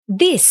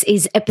This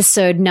is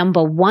episode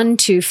number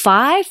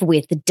 125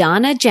 with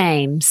Dana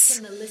James.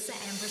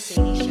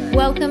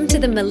 Welcome to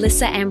the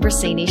Melissa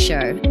Ambrosini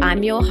Show.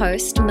 I'm your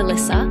host,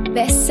 Melissa,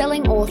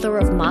 best-selling author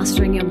of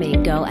Mastering Your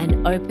Mean Girl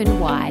and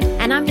Open Wide,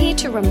 and I'm here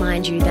to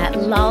remind you that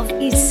love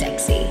is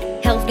sexy,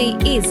 healthy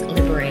is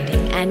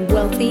liberating, and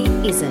wealthy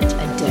isn't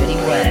a dirty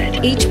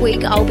word. Each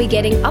week, I'll be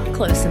getting up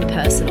close and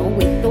personal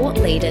with thought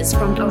leaders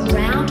from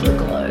around the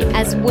globe,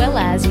 as well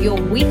as your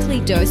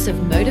weekly dose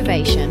of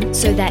motivation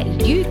so that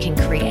you can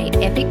create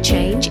epic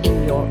change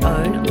in your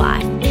own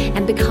life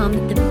and become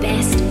the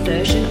best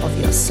version of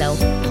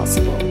yourself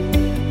possible.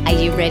 Are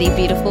you ready,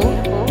 beautiful?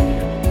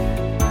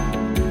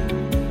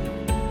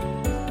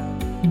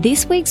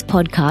 This week's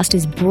podcast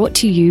is brought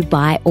to you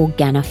by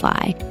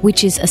Organifi,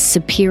 which is a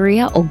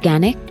superior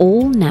organic,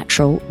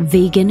 all-natural,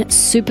 vegan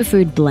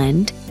superfood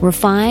blend,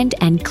 refined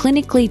and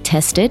clinically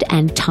tested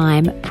and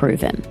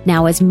time-proven.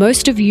 Now, as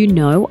most of you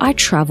know, I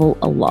travel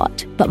a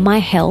lot, but my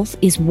health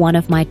is one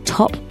of my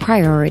top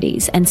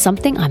priorities and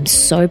something I'm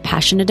so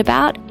passionate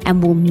about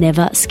and will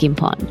never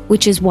skimp on,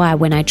 which is why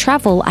when I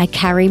travel, I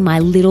carry my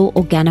little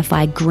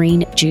Organifi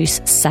green juice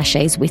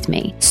sachets with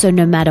me. So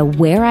no matter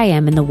where I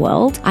am in the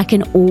world, I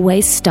can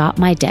always start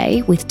my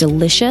day with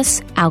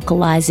delicious,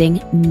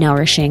 alkalizing,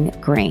 nourishing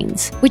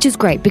greens, which is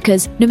great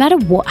because no matter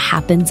what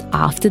happens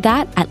after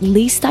that, at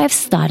least I've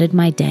started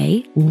my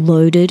day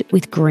loaded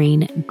with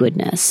green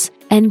goodness.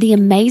 And the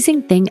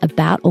amazing thing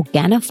about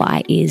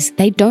Organifi is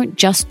they don't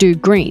just do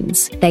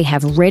greens. They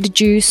have red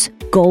juice,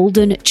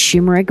 golden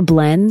turmeric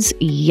blends,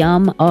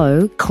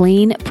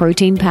 clean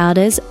protein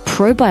powders,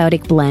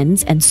 probiotic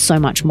blends, and so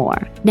much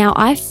more. Now,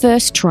 I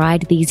first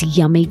tried these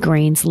yummy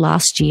greens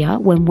last year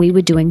when we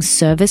were doing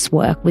service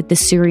work with the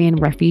Syrian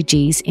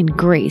refugees in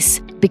Greece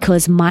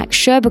because Mike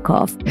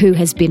Sherbakov, who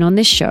has been on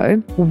this show,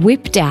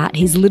 whipped out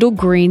his little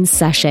green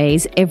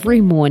sachets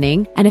every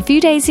morning. And a few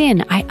days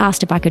in, I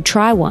asked if I could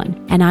try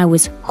one, and I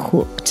was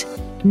hooked.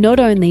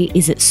 Not only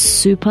is it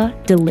super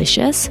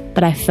delicious,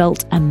 but I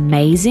felt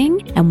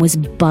amazing and was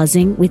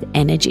buzzing with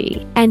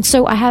energy. And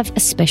so I have a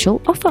special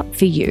offer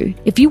for you.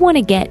 If you want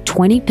to get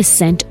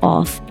 20%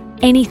 off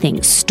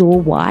anything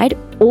store-wide,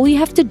 all you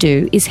have to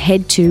do is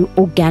head to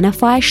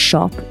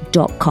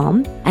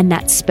OrganifiShop.com, and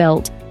that's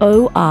spelled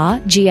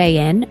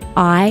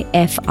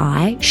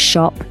ORGANIFI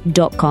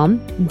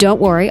shop.com.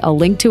 Don't worry, I'll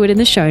link to it in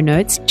the show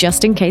notes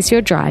just in case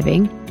you're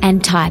driving,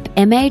 and type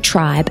MA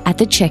Tribe at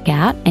the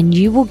checkout and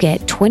you will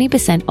get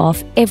 20%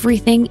 off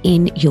everything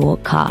in your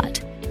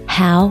cart.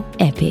 How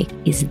epic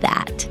is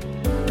that?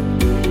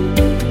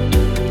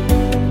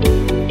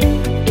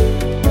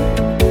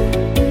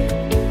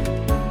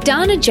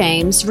 Dana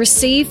James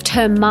received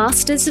her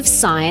Master's of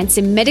Science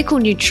in Medical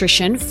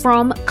Nutrition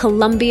from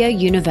Columbia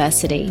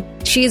University.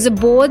 She is a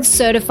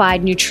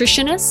board-certified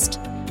nutritionist,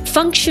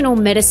 functional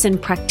medicine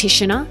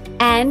practitioner,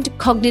 and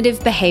cognitive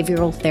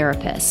behavioral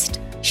therapist.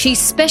 She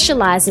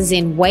specializes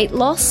in weight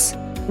loss,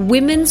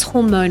 women's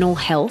hormonal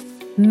health,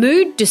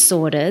 mood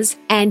disorders,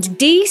 and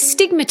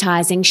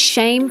destigmatizing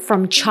shame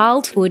from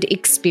childhood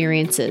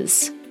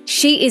experiences.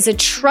 She is a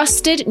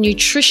trusted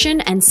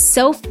nutrition and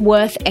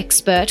self-worth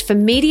expert for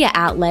media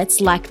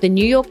outlets like the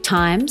New York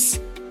Times,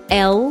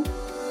 Elle,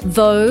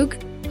 Vogue,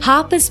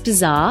 Harper's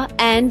Bazaar,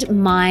 and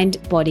Mind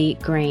Body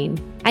Green.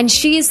 And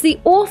she is the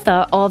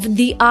author of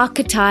The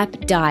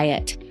Archetype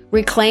Diet,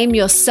 Reclaim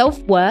Your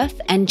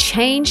Self-Worth and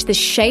Change the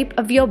Shape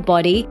of Your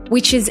Body,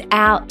 which is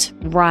out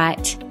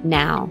right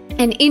now.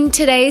 And in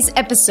today's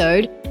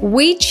episode,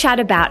 we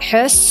chat about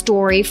her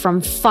story from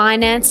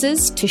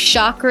finances to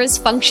chakras,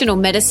 functional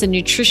medicine,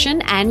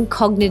 nutrition, and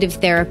cognitive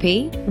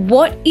therapy.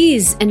 What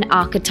is an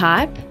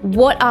archetype?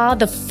 What are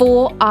the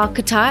 4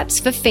 archetypes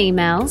for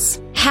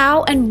females?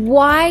 How and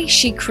why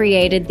she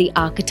created the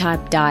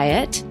archetype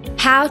diet?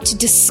 How to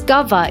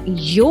discover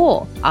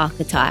your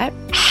archetype,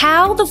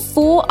 how the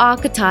 4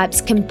 archetypes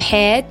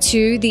compare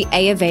to the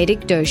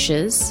Ayurvedic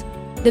doshas,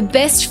 the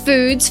best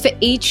foods for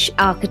each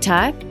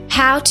archetype,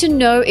 how to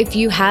know if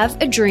you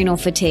have adrenal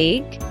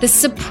fatigue, the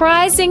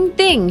surprising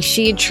thing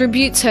she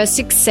attributes her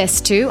success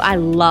to, I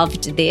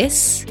loved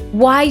this,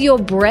 why your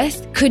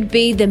breath could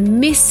be the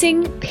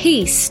missing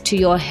piece to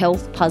your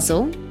health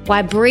puzzle,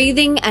 why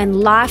breathing and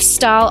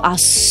lifestyle are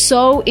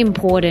so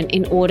important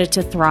in order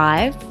to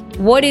thrive,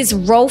 what is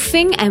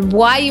Rolfing and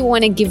why you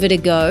want to give it a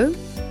go,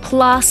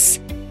 plus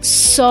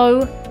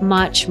so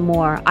much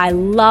more. I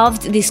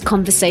loved this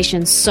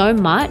conversation so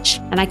much,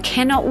 and I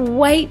cannot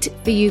wait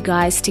for you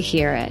guys to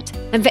hear it.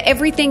 And for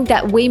everything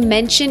that we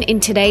mention in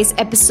today's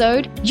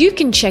episode, you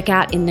can check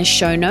out in the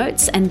show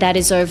notes, and that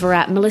is over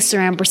at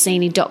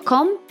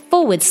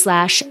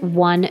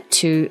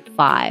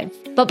melissaambrosini.com/125.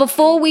 But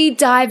before we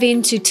dive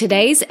into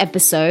today's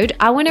episode,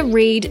 I want to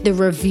read the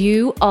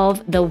review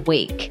of the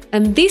week.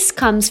 And this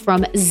comes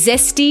from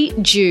Zesty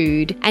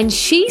Jude. And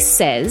she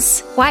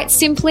says, quite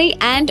simply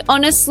and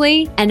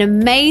honestly, an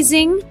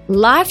amazing,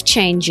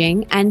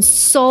 life-changing, and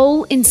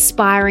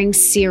soul-inspiring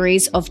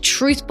series of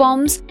truth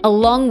bombs,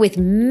 along with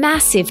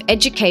massive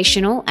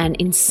educational and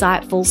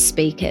insightful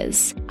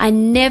speakers. I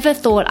never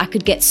thought I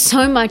could get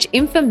so much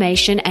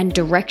information and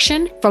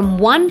direction from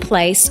one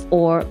place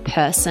or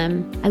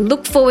person. I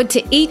look forward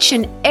to each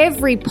and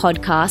every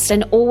podcast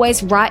and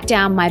always write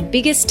down my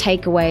biggest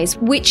takeaways,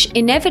 which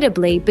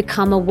inevitably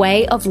become a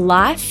way of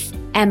life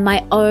and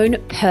my own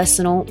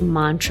personal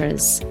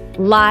mantras.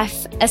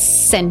 Life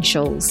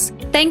essentials.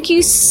 Thank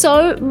you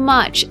so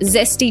much,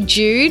 Zesty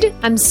Jude.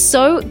 I'm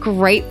so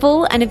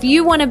grateful. And if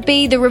you want to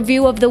be the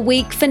review of the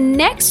week for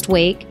next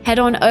week, head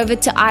on over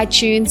to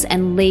iTunes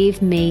and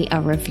leave me a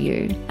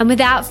review. And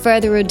without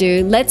further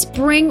ado, let's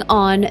bring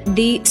on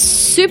the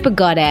super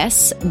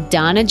goddess,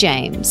 Dana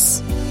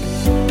James.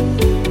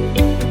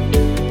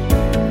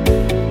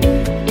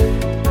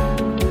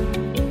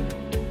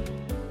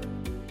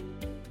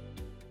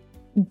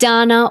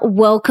 Dana,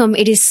 welcome.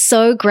 It is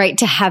so great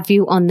to have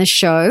you on the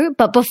show.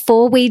 But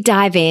before we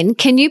dive in,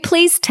 can you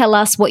please tell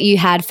us what you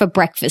had for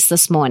breakfast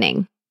this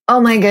morning?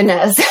 Oh my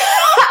goodness.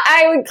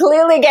 I would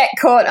clearly get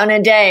caught on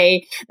a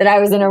day that I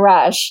was in a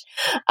rush.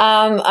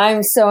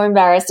 I'm so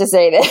embarrassed to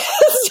say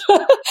this.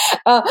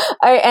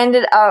 I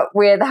ended up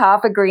with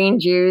half a green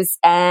juice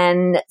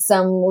and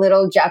some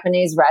little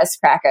Japanese rice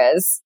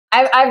crackers.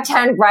 I've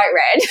turned bright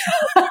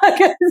red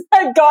because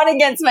I've gone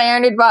against my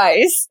own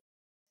advice.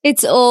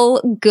 It's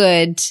all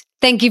good.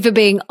 Thank you for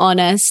being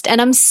honest.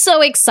 And I'm so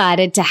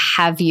excited to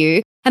have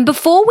you. And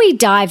before we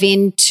dive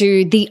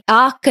into the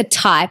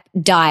Archetype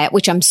diet,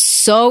 which I'm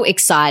so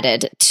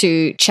excited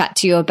to chat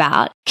to you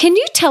about, can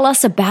you tell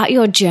us about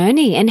your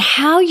journey and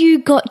how you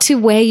got to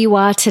where you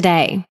are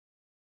today?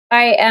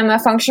 I am a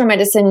functional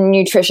medicine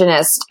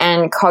nutritionist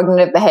and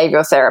cognitive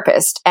behavioral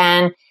therapist.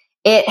 And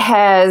it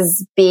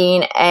has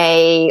been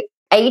a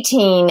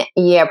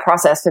 18-year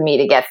process for me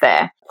to get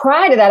there.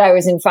 Prior to that, I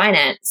was in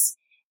finance.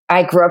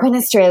 I grew up in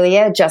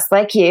Australia, just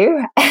like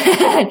you.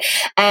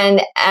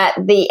 And at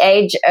the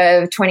age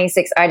of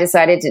 26, I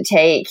decided to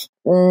take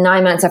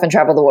 9 months off and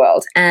travel the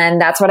world.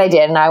 And that's what I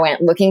did. And I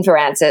went looking for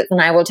answers.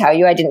 And I will tell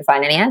you, I didn't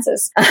find any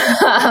answers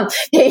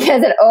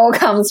because it all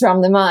comes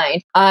from the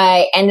mind.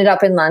 I ended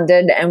up in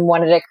London and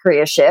wanted a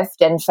career shift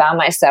and found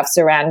myself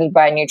surrounded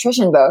by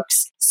nutrition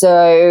books.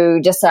 So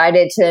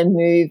decided to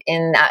move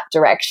in that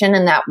direction.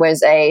 And that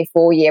was a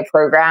 4-year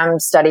program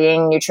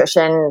studying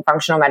nutrition,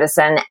 functional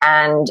medicine,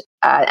 and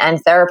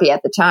therapy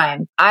at the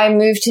time. I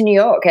moved to New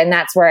York and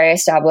that's where I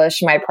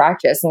established my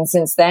practice. And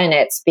since then,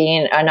 it's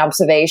been an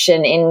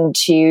observation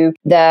into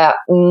the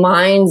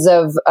minds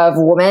of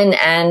women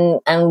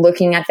and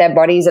looking at their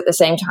bodies at the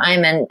same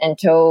time and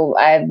until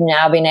I've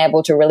now been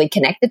able to really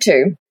connect the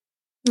two.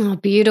 Oh,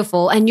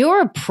 beautiful. And your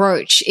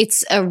approach,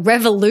 it's a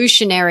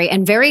revolutionary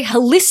and very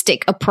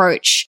holistic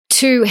approach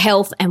to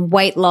health and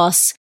weight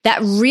loss that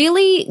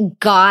really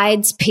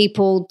guides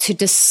people to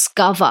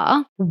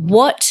discover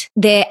what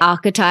their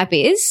archetype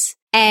is.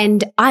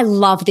 And I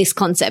love this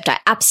concept. I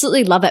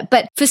absolutely love it.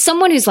 But for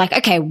someone who's like,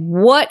 okay,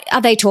 what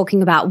are they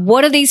talking about?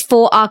 What are these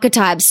 4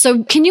 archetypes?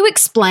 So can you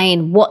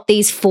explain what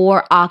these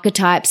 4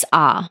 archetypes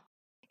are?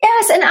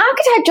 Yes, an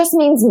archetype just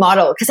means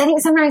model because I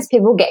think sometimes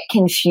people get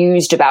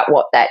confused about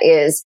what that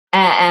is.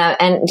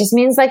 And it just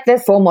means like the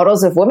 4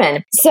 models of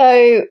women.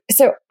 So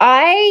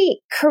I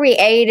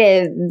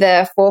created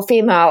the 4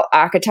 female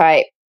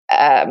archetype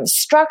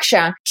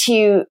structure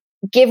to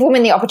give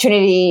women the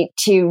opportunity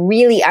to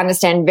really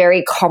understand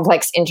very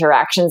complex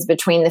interactions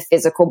between the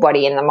physical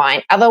body and the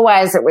mind.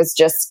 Otherwise, it was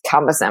just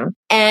cumbersome.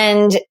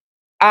 And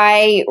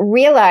I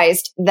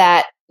realized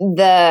that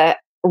the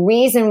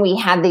reason we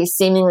had these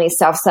seemingly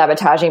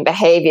self-sabotaging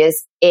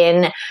behaviors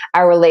in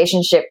our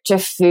relationship to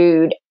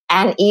food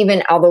and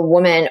even other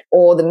women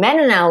or the men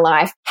in our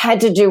life had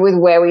to do with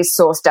where we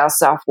sourced our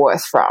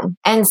self-worth from.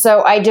 And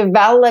so I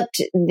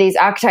developed these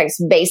archetypes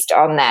based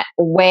on that.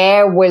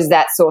 Where was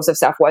that source of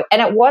self-worth?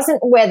 And it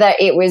wasn't whether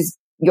it was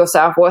your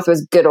self-worth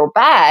was good or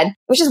bad,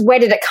 which is where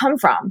did it come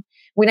from?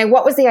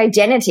 What was the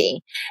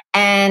identity?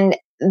 And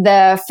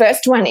the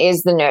first one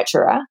is the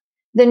nurturer.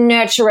 The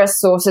nurturer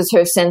sources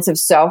her sense of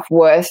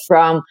self-worth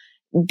from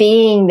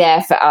being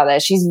there for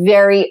others. She's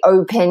very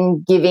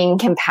open, giving,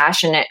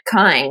 compassionate,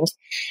 kind.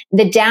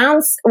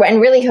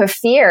 And really her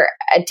fear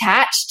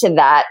attached to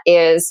that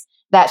is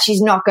that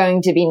she's not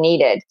going to be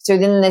needed. So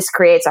then this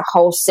creates a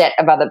whole set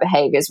of other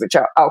behaviors, which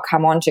I'll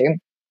come on to.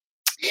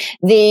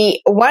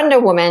 The Wonder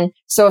Woman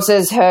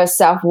sources her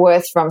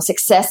self-worth from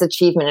success,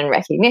 achievement, and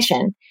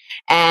recognition.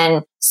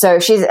 And so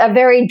she's a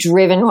very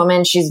driven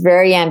woman. She's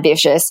very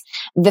ambitious.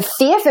 The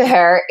fear for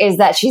her is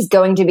that she's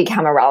going to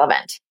become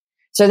irrelevant.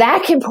 So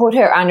that can put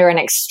her under an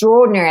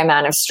extraordinary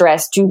amount of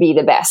stress to be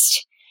the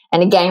best.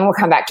 And again, we'll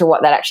come back to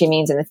what that actually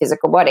means in the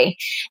physical body.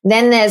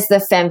 Then there's the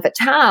femme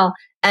fatale,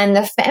 and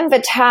the femme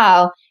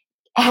fatale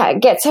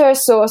gets her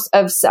source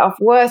of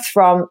self-worth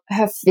from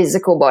her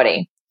physical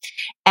body.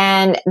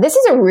 And this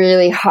is a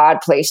really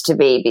hard place to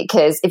be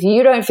because if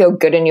you don't feel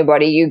good in your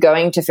body, you're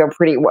going to feel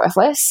pretty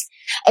worthless.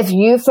 If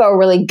you feel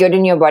really good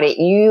in your body,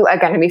 you are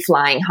going to be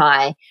flying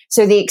high.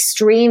 So the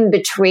extreme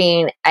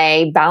between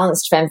a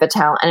balanced femme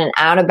fatale and an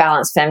out of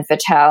balance femme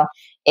fatale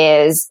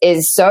is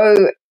so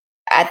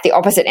at the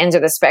opposite ends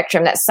of the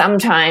spectrum that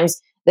sometimes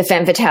the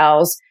femme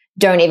fatales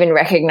don't even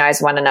recognize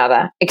one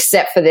another,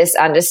 except for this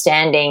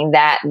understanding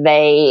that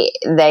they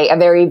are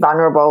very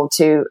vulnerable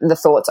to the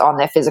thoughts on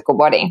their physical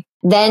body.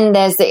 Then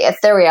there's the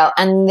ethereal,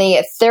 and the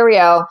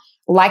ethereal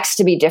likes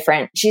to be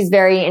different. She's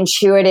very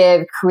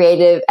intuitive,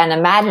 creative, and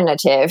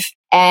imaginative.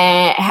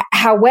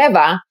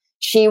 However,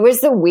 she was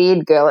the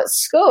weird girl at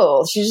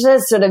school. She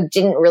just sort of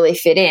didn't really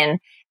fit in.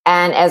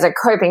 And as a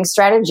coping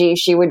strategy,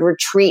 she would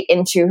retreat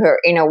into her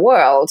inner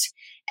world.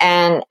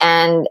 And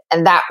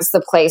that was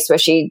the place where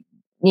she,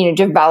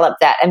 developed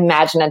that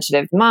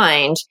imaginative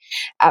mind.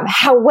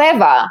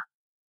 However,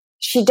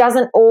 she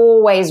doesn't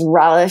always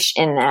relish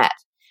in that.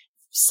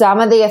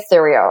 Some of the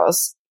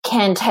ethereals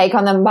can take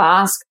on the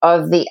mask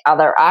of the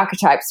other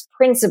archetypes,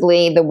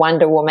 principally the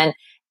Wonder Woman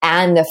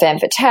and the femme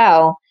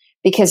fatale,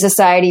 because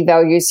society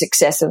values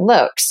success and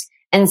looks.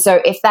 And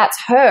so if that's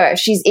her,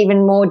 she's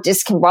even more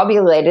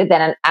discombobulated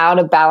than an out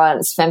of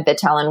balance femme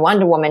fatale and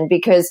Wonder Woman,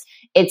 because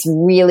it's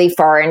really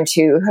foreign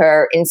to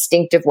her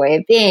instinctive way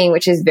of being,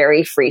 which is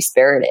very free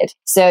spirited.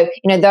 So,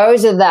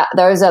 those are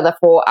the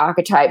four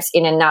archetypes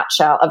in a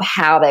nutshell of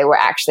how they were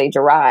actually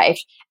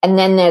derived. And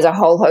then there's a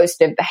whole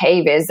host of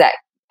behaviors that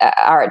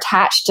are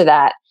attached to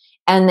that.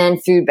 And then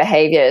food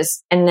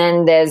behaviors, and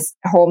then there's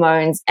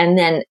hormones, and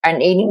then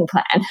an eating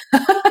plan.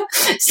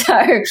 So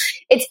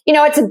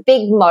it's a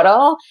big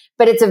model,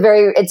 but it's a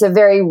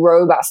very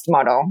robust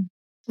model.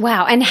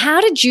 Wow. And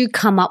how did you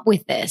come up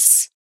with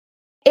this?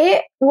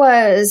 It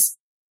was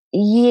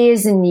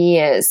years and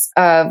years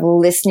of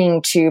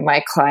listening to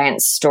my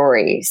clients'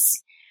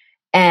 stories.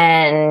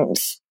 And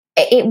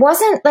it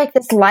wasn't like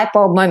this light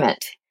bulb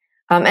moment.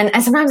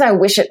 And sometimes I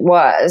wish it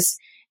was.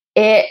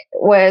 It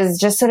was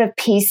just sort of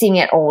piecing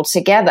it all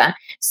together.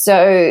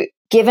 So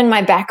given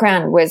my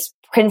background was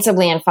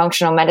principally in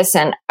functional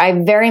medicine,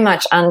 I very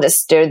much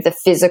understood the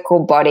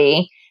physical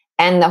body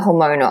and the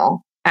hormonal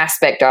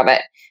aspect of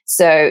it.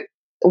 So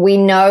we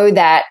know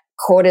that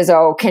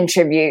cortisol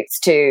contributes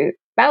to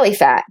belly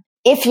fat.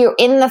 If you're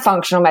in the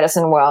functional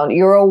medicine world,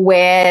 you're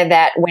aware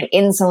that when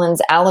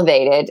insulin's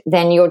elevated,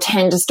 then you'll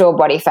tend to store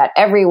body fat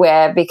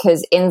everywhere,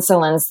 because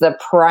insulin's the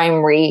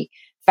primary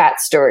fat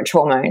storage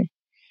hormone.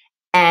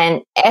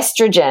 And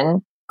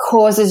estrogen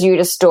causes you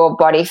to store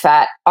body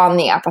fat on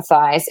the upper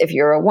thighs if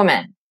you're a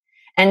woman.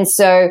 And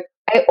so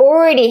I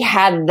already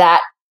had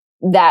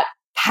that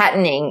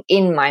patterning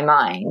in my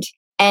mind.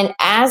 And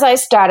as I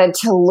started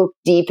to look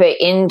deeper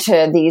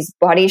into these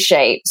body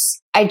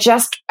shapes,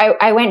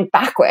 I went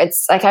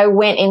backwards. Like I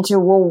went into,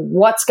 well,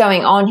 what's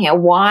going on here?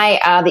 Why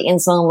are the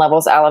insulin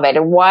levels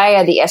elevated? Why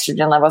are the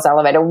estrogen levels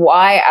elevated?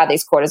 Why are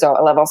these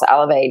cortisol levels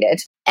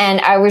elevated? And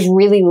I was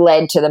really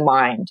led to the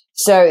mind.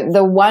 So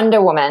the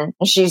Wonder Woman,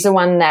 she's the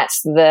one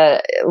that's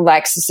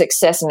likes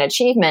success and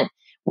achievement.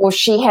 Well,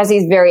 she has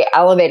these very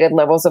elevated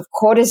levels of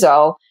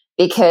cortisol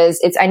because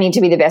I need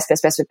to be the best,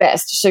 best, best,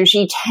 best. So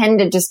she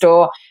tended to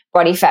store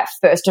body fat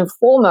first and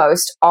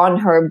foremost on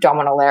her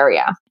abdominal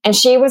area. And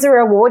she was a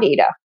reward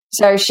eater.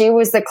 So she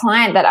was the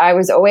client that I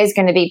was always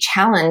going to be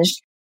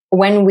challenged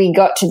when we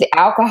got to the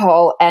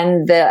alcohol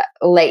and the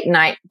late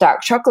night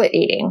dark chocolate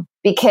eating,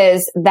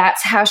 because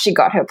that's how she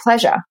got her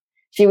pleasure.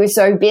 She was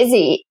so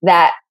busy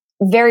that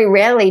very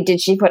rarely did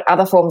she put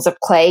other forms of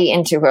play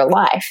into her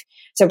life.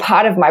 So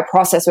part of my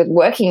process with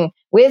working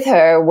with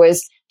her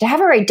was to have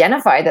her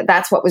identify that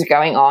that's what was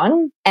going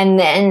on, and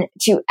then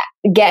to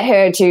get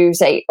her to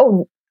say,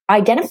 oh,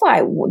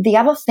 identify the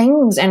other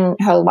things in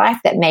her life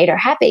that made her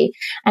happy.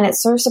 And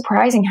it's so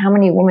surprising how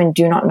many women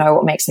do not know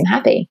what makes them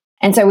happy.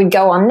 And so we'd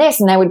go on this,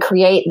 and they would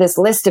create this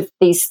list of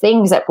these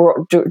things that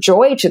brought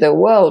joy to the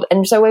world.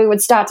 And so we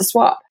would start to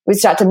swap. We'd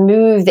start to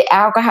move the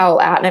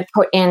alcohol out and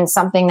put in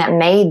something that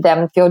made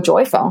them feel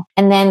joyful.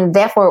 And then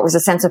therefore it was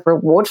a sense of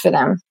reward for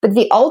them. But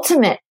the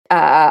ultimate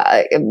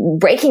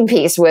breaking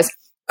piece was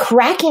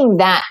cracking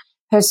that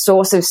her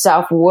source of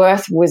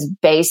self-worth was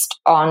based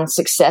on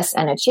success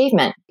and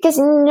achievement. Because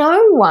no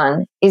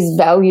one is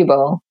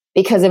valuable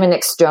because of an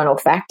external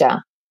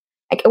factor.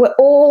 Like, we're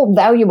all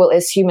valuable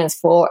as humans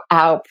for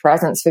our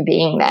presence, for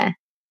being there.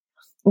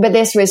 But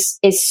this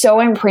is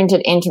so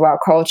imprinted into our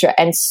culture,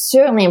 and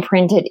certainly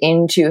imprinted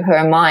into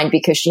her mind,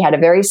 because she had a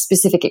very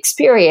specific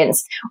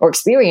experience or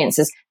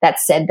experiences that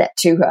said that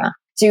to her.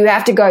 So you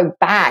have to go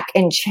back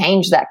and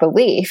change that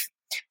belief,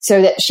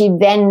 so that she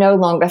then no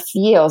longer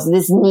feels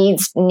this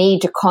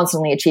need to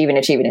constantly achieve and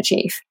achieve and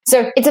achieve.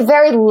 So it's a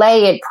very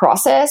layered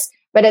process,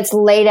 but it's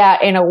laid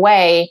out in a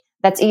way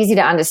that's easy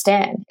to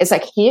understand. It's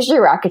like, here's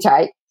your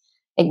archetype.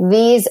 Like,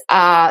 these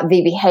are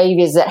the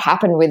behaviors that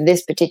happen with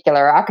this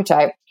particular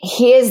archetype.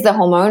 Here's the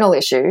hormonal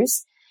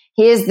issues.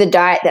 Here's the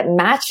diet that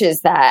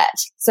matches that,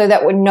 so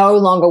that we're no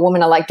longer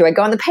women are like, do I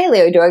go on the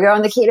paleo? Do I go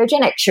on the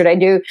ketogenic? Should I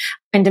do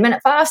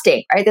intermittent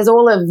fasting? Right? There's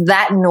all of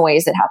that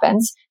noise that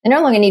happens. They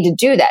no longer need to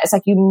do that. It's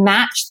like you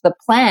match the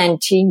plan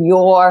to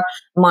your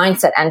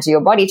mindset and to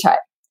your body type.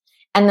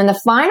 And then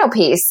the final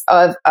piece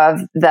of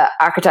the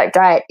archetype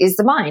diet is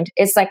the mind.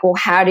 It's like, well,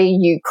 how do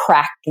you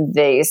crack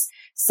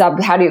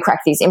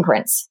these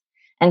imprints?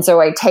 And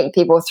so I take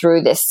people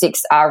through this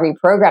 6R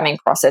reprogramming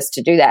process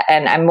to do that.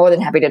 And I'm more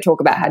than happy to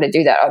talk about how to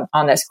do that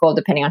on this call,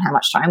 depending on how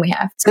much time we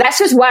have. So that's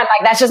just one,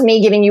 like, that's just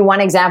me giving you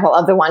one example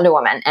of the Wonder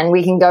Woman. And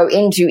we can go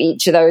into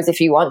each of those if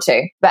you want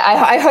to. But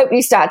I hope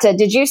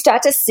did you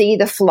start to see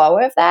the flow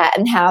of that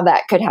and how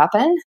that could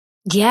happen?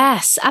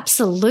 Yes,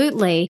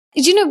 absolutely.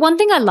 You know, one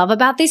thing I love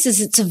about this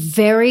is it's a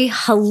very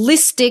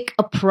holistic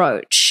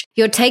approach.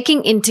 You're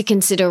taking into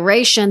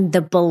consideration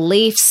the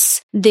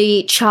beliefs,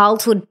 the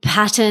childhood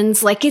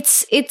patterns. Like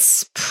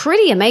it's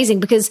pretty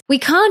amazing because we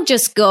can't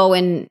just go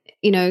and,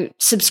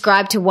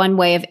 subscribe to one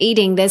way of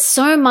eating. There's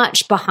so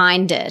much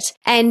behind it.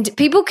 And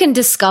people can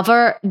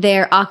discover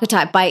their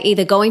archetype by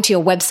either going to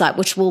your website,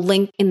 which we'll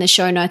link in the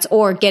show notes,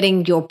 or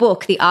getting your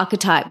book, The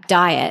Archetype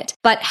Diet.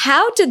 But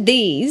how do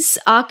these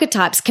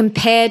archetypes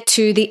compare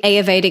to the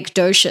Ayurvedic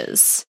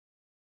doshas?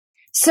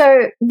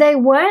 So they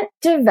weren't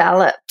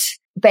developed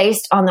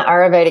based on the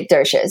Ayurvedic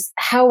doshas.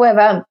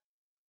 However,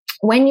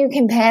 when you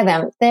compare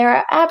them, there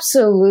are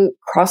absolute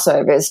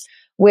crossovers,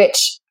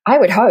 which I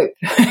would hope,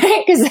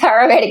 because the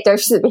Ayurvedic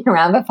doshas have been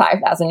around for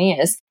 5,000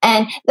 years.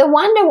 And the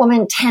Wonder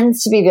Woman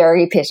tends to be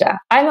very pitta.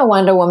 I'm a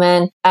Wonder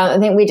Woman. I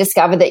think we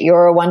discovered that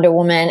you're a Wonder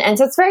Woman. And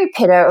so it's very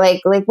pitta,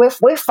 like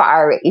we're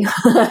fiery.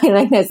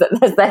 Like there's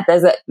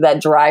that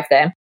drive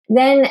there.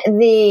 Then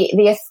the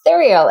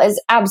ethereal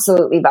is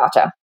absolutely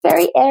Vata.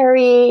 Very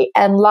airy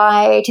and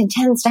light and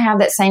tends to have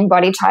that same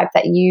body type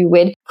that you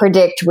would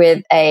predict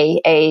with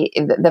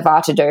the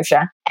Vata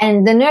dosha.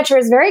 And the nurture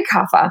is very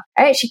Kapha.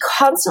 Right? She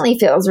constantly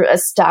feels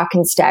stuck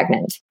and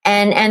stagnant.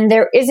 And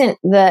there isn't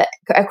the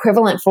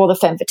equivalent for the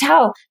femme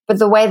fatale, but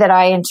the way that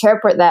I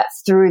interpret that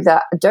through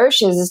the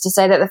doshas is to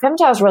say that the femme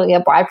fatale is really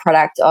a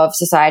byproduct of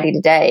society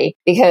today,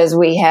 because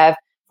we have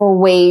for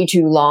way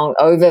too long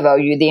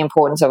overvalued the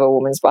importance of a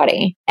woman's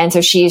body. And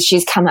so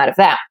she's come out of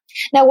that.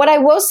 Now, what I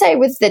will say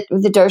with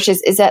the doshas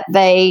is that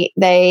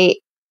they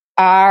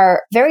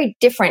are very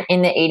different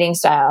in their eating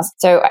styles.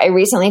 So I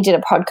recently did a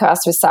podcast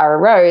with Sarah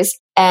Rose,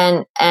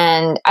 and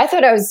I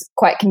thought I was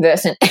quite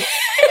conversant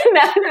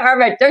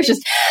about doshas.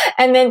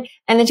 And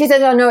then she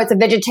says, "Oh no, it's a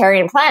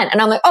vegetarian plant."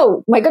 And I'm like,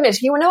 "Oh my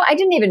goodness, I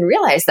didn't even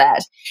realize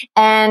that."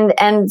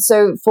 And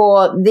so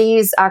for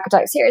these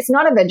archetypes here, it's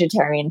not a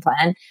vegetarian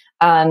plant.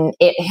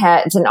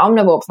 It's an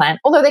omnivore plant,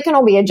 although they can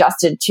all be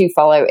adjusted to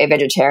follow a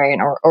vegetarian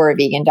or a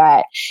vegan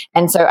diet.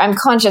 And so I'm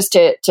conscious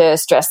to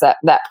stress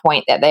that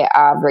point, that they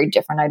are very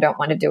different. I don't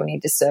want to do any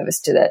disservice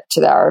to the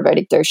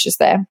Ayurvedic doshas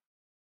there.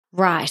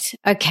 Right.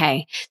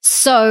 Okay.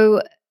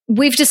 So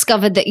we've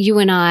discovered that you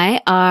and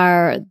I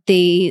are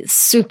the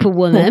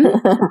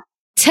superwoman.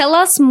 Tell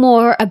us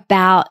more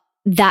about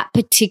that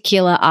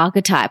particular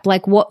archetype.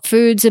 Like, what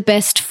foods are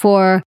best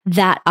for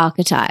that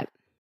archetype?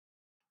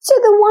 So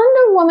the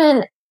Wonder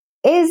Woman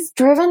is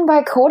driven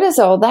by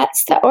cortisol.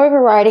 That's the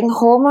overriding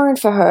hormone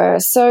for her.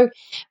 So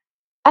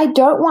I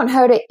don't want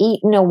her to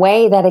eat in a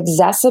way that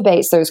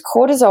exacerbates those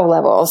cortisol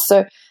levels.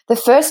 So the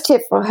first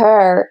tip for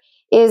her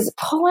is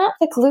pull out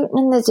the gluten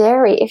and the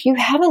dairy. If you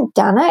haven't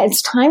done it,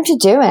 it's time to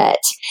do it.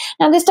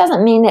 Now, this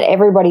doesn't mean that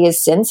everybody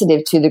is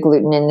sensitive to the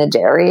gluten and the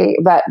dairy,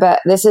 but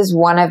this is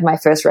one of my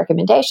first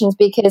recommendations,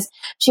 because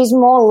she's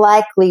more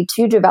likely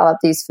to develop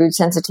these food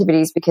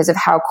sensitivities because of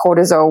how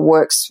cortisol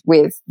works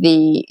with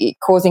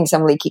causing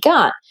some leaky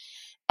gut.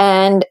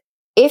 And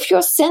if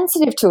you're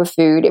sensitive to a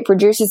food, it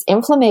produces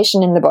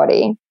inflammation in the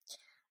body.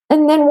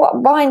 And then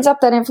what binds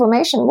up that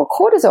inflammation? Well,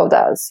 cortisol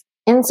does.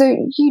 And so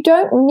you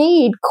don't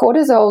need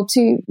cortisol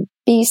to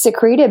be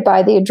secreted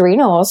by the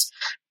adrenals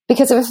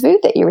because of a food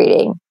that you're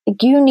eating.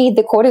 You need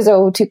the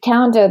cortisol to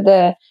counter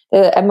the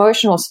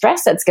emotional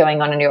stress that's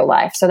going on in your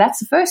life. So that's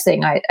the first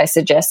thing I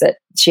suggest that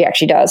she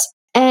actually does.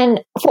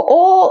 And for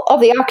all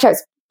of the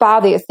archetypes, bar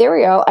the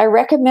ethereal, I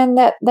recommend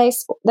that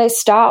they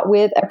start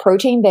with a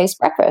protein-based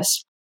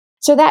breakfast.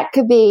 So that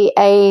could be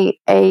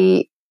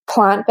a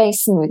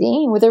plant-based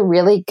smoothie with a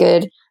really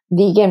good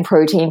vegan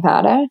protein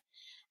powder.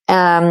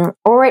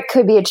 Or it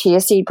could be a chia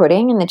seed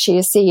pudding, and the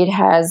chia seed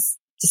has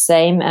the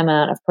same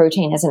amount of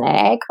protein as an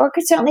egg, or it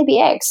could certainly be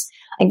eggs.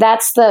 Like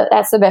that's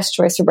the best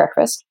choice for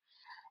breakfast.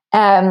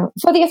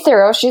 For the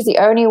ethereal, she's the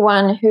only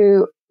one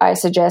who I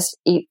suggest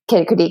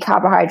could eat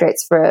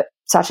carbohydrates for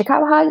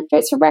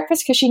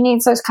breakfast, because she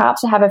needs those carbs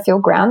to have her feel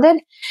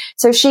grounded.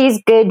 So she's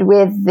good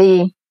with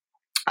the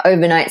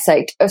overnight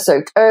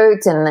soaked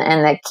oats and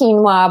the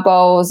quinoa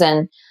bowls,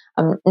 and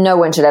no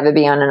one should ever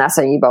be on an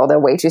acai bowl. They're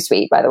way too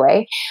sweet, by the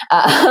way.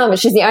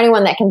 She's the only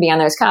one that can be on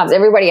those carbs.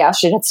 Everybody else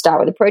should start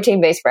with a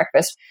protein-based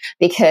breakfast,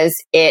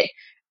 because it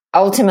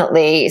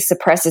ultimately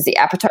suppresses the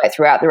appetite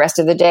throughout the rest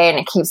of the day, and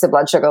it keeps the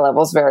blood sugar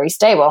levels very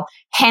stable.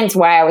 Hence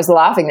why I was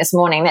laughing this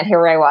morning that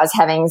here I was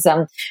having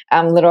some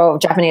little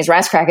Japanese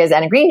rice crackers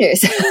and a green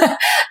juice.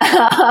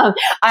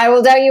 I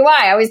will tell you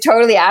why. I was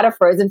totally out of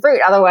frozen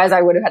fruit. Otherwise,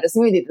 I would have had a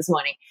smoothie this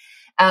morning.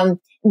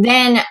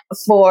 Then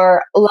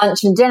for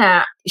lunch and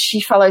dinner,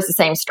 she follows the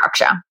same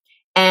structure.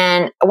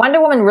 And Wonder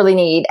Woman really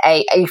need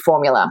a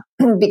formula,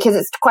 because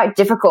it's quite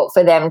difficult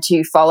for them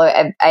to follow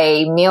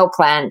a meal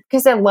plan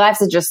because their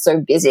lives are just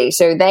so busy.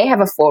 So they have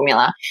a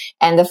formula,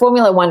 and the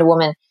formula Wonder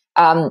Woman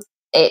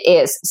it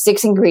is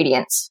 6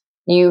 ingredients.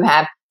 You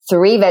have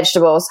 3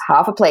 vegetables,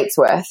 half a plate's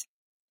worth.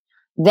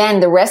 Then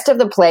the rest of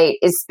the plate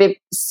is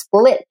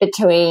split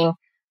between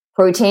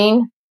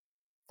protein,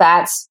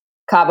 fats,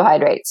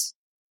 carbohydrates.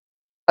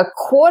 A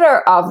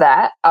quarter of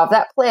that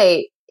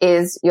plate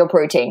is your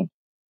protein.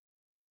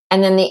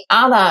 And then the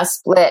other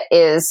split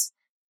is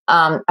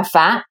a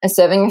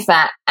serving of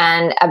fat,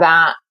 and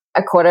about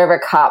a quarter of a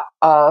cup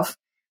of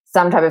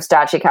some type of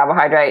starchy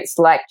carbohydrates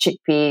like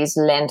chickpeas,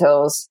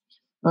 lentils,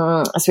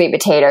 sweet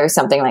potatoes,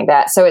 something like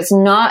that. So it's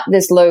not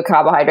this low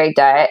carbohydrate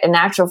diet. In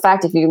actual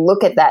fact, if you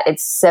look at that,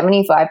 it's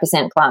 75%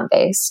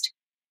 plant-based.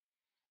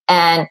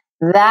 And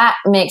that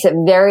makes it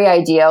very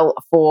ideal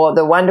for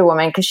the Wonder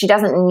Woman because she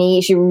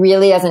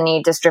really doesn't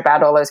need to strip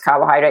out all those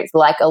carbohydrates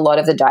like a lot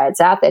of the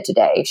diets out there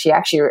today. She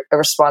actually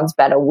responds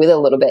better with a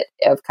little bit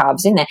of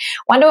carbs in there.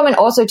 Wonder Women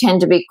also tend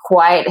to be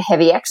quite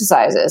heavy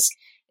exercisers.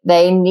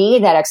 They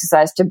need that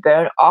exercise to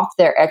burn off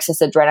their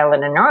excess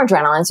adrenaline and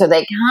noradrenaline, so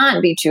they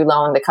can't be too low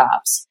on the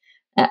carbs.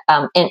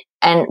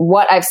 And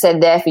what I've said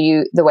there for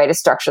you, the way to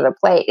structure the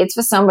plate, it's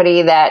for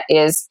somebody that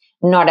is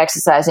not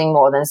exercising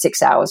more than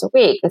 6 hours a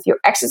week. If you're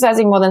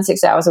exercising more than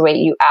 6 hours a week,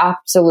 you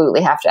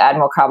absolutely have to add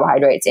more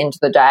carbohydrates into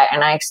the diet.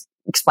 And I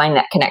explain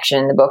that connection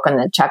in the book on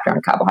the chapter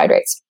on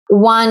carbohydrates.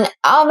 One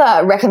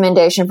other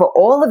recommendation for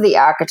all of the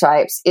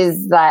archetypes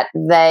is that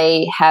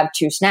they have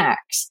 2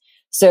 snacks,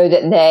 so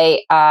that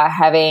they are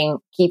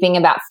keeping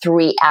about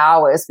 3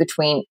 hours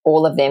between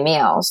all of their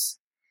meals.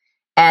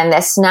 And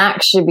their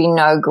snacks should be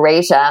no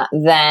greater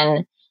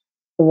than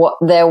what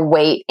their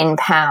weight in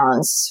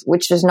pounds,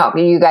 which is not,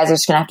 you guys are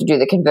just going to have to do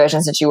the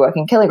conversion since you work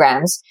in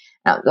kilograms.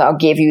 I'll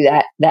give you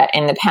that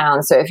in the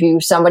pounds. So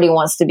if somebody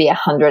wants to be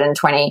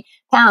 120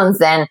 pounds,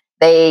 then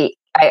I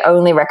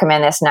only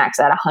recommend their snacks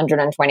at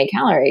 120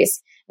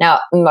 calories. Now,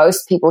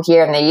 most people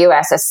here in the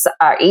US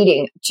are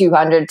eating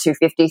 200,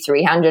 250,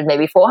 300,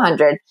 maybe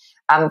 400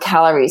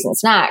 calories in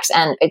snacks.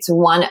 And it's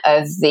one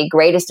of the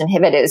greatest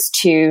inhibitors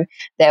to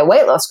their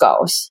weight loss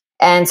goals.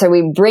 And so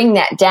we bring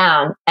that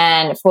down.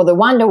 And for the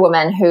Wonder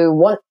Woman who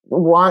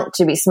want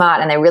to be smart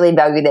and they really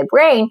value their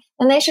brain,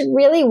 then they should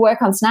really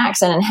work on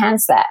snacks and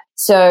enhance that.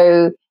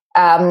 So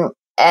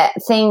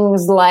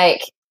things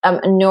like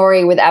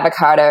nori with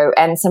avocado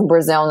and some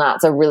Brazil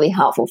nuts are really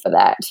helpful for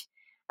that.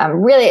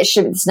 Really,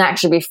 the snack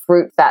should be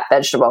fruit, fat,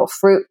 vegetable,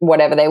 fruit,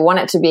 whatever they want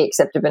it to be,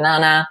 except a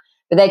banana.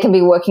 But they can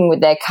be working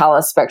with their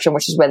color spectrum,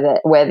 which is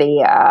where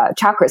the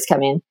chakras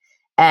come in.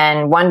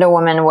 And Wonder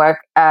Woman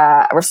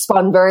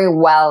respond very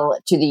well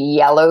to the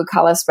yellow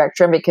color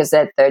spectrum because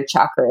their third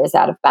chakra is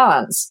out of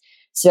balance.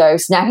 So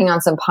snacking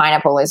on some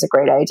pineapple is a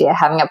great idea.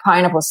 Having a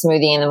pineapple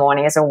smoothie in the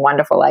morning is a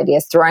wonderful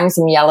idea. Throwing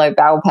some yellow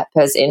bell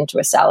peppers into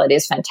a salad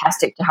is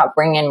fantastic to help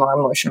bring in more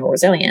emotional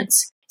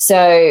resilience.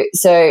 So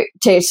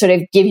to sort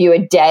of give you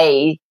a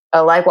day,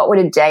 like what would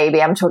a day be?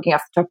 I'm talking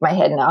off the top of my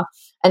head now.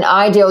 An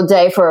ideal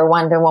day for a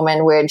Wonder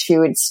Woman she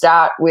would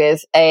start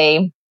with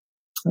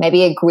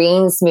maybe a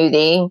green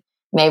smoothie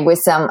made with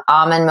some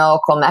almond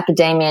milk or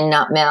macadamia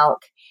nut milk,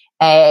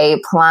 a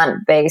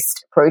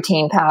plant-based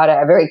protein powder,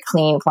 a very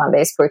clean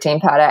plant-based protein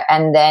powder,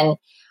 and then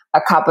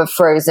a cup of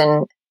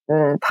frozen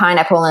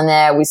pineapple in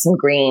there with some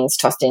greens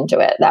tossed into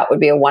it. That would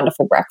be a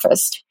wonderful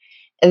breakfast.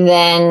 And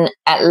then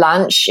at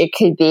lunch, it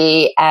could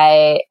be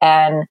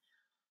I'm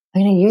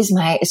going to use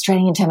my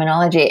Australian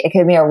terminology. It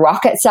could be a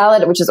rocket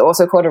salad, which is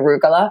also called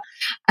arugula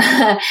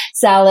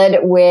salad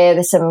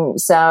with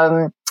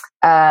some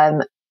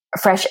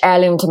fresh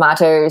heirloom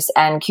tomatoes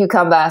and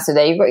cucumber. So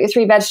there you've got your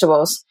 3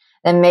 vegetables.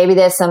 Then maybe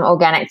there's some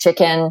organic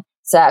chicken,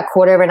 so a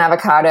quarter of an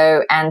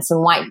avocado, and some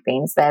white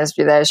beans. There's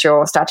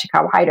your starchy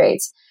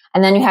carbohydrates.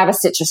 And then you have a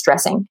citrus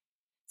dressing.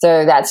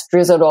 So that's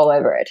drizzled all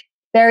over it.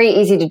 Very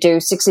easy to do,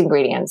 6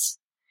 ingredients.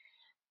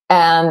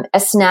 A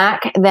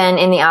snack then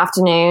in the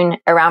afternoon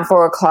around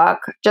 4 o'clock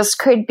just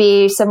could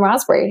be some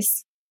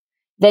raspberries.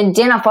 Then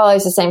dinner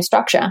follows the same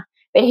structure.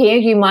 But here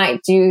you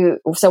might do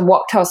some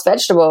wok toast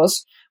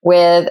vegetables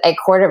with a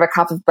quarter of a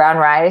cup of brown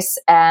rice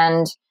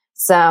and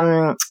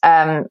some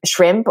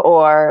shrimp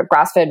or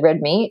grass-fed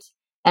red meat.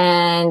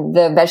 And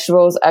the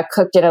vegetables are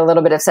cooked in a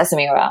little bit of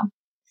sesame oil.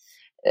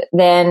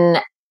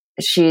 Then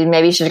she's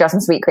got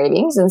some sweet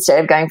cravings. Instead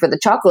of going for the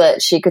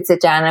chocolate, she could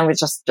sit down and with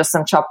just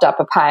some chopped up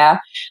papaya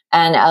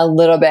and a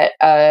little bit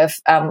of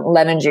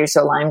lemon juice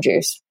or lime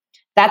juice.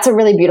 That's a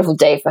really beautiful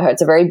day for her.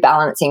 It's a very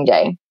balancing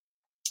day.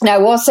 Now, I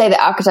will say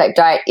the Archetype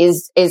diet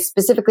is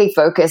specifically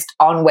focused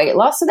on weight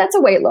loss. So that's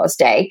a weight loss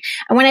day.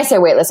 And when I say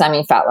weight loss, I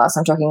mean fat loss.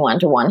 I'm talking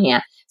 1-to-1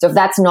 here. So if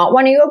that's not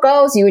one of your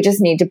goals, you would just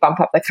need to bump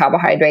up the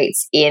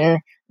carbohydrates in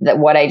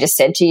what I just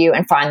said to you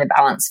and find the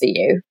balance for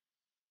you.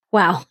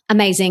 Wow.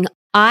 Amazing.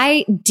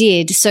 I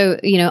did. So,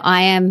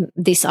 I am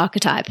this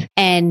archetype,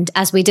 and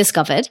as we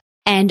discovered,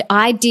 and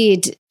I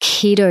did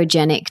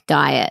ketogenic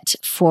diet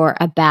for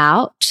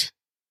about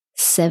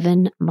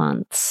 7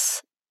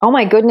 months. Oh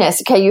my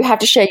goodness. Okay. You have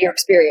to share your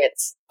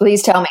experience.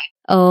 Please tell me.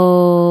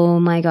 Oh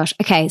my gosh.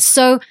 Okay.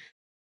 So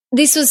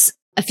this was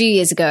a few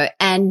years ago,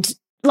 and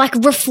like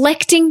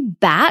reflecting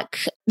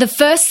back, the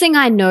first thing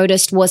I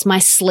noticed was my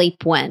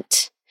sleep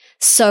went.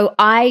 So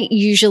I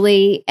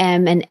usually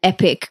am an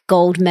epic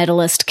gold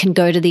medalist, can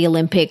go to the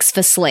Olympics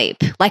for sleep.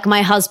 Like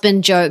my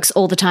husband jokes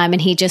all the time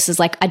and he just is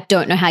like, I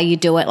don't know how you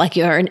do it. Like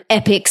you're an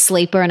epic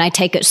sleeper, and I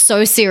take it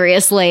so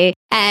seriously.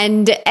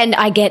 And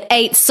I get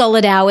 8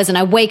 solid hours and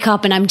I wake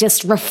up and I'm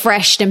just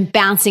refreshed and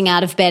bouncing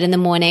out of bed in the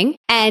morning.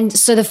 And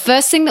so the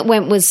first thing that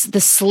went was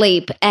the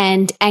sleep,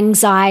 and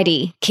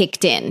anxiety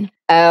kicked in.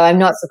 Oh, I'm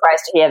not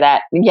surprised to hear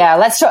that. Yeah,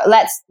 let's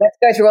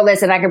go through all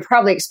this, and I can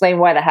probably explain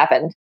why that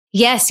happened.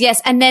 Yes.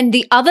 And then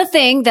the other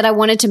thing that I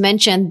wanted to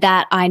mention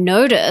that I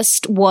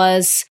noticed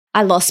was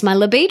I lost my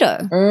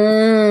libido.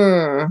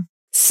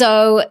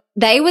 So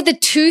they were the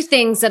 2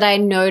 things that I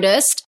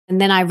noticed.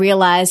 And then I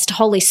realized,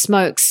 holy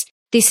smokes,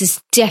 this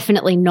is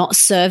definitely not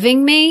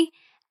serving me.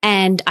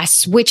 And I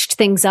switched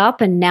things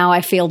up, and now I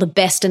feel the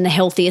best and the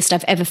healthiest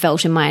I've ever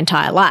felt in my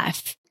entire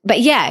life. But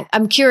yeah,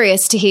 I'm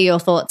curious to hear your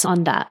thoughts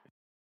on that.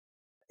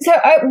 So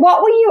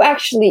what were you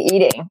actually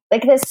eating?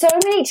 Like there's so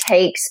many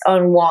takes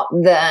on what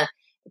the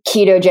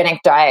ketogenic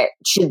diet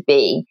should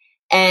be.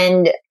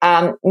 And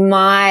what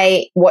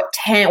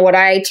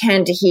I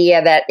tend to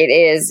hear that it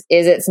is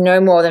it's no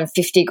more than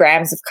 50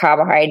 grams of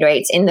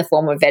carbohydrates in the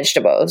form of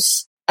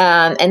vegetables.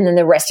 And then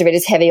the rest of it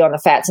is heavy on the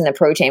fats and the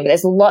protein. But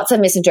there's lots of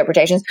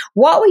misinterpretations.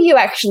 What were you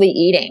actually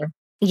eating?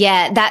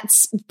 Yeah,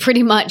 that's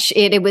pretty much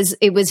it. It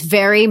was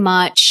very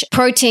much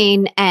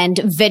protein and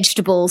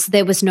vegetables.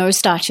 There was no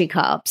starchy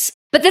carbs.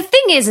 But the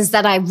thing is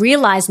that I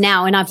realize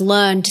now, and I've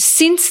learned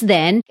since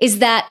then, is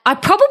that I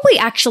probably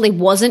actually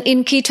wasn't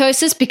in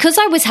ketosis because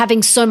I was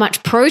having so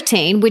much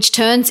protein, which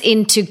turns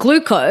into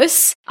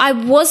glucose. I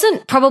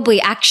wasn't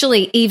probably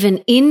actually even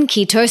in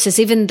ketosis,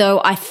 even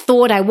though I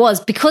thought I was,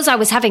 because I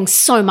was having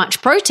so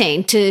much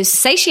protein to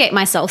satiate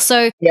myself.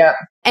 So, yeah.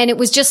 And it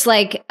was just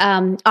like,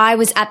 I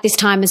was at this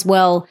time as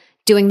well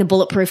doing the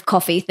bulletproof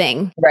coffee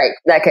thing. Right.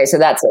 Okay. So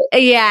that's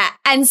it. Yeah.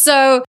 And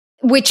so,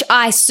 which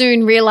I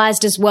soon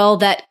realized as well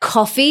that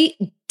coffee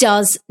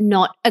does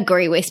not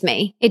agree with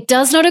me. It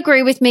does not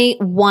agree with me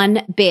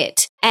one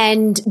bit.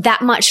 And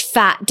that much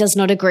fat does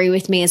not agree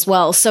with me as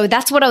well. So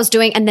that's what I was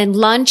doing. And then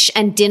lunch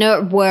and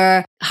dinner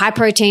were high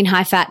protein,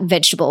 high fat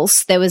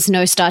vegetables. There was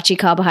no starchy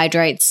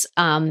carbohydrates,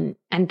 and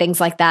things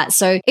like that.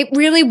 So it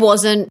really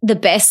wasn't the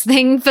best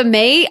thing for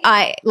me.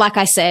 Like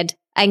I said,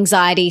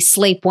 anxiety,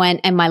 sleep went,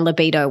 and my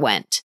libido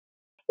went.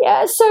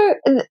 Yeah. So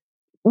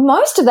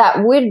most of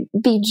that would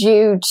be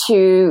due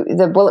to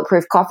the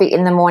bulletproof coffee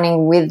in the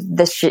morning with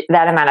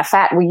that amount of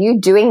fat. Were you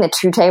doing the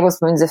 2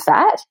 tablespoons of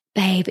fat?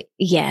 Babe,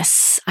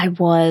 yes, I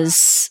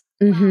was.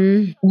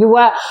 Mm-hmm. You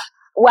were.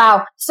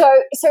 Wow. So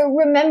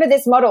remember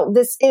this model.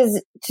 This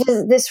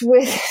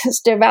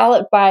was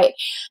developed by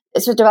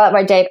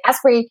Dave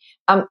Asprey.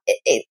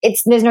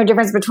 There's no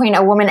difference between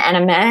a woman and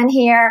a man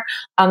here.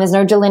 There's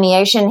no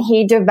delineation.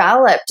 He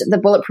developed the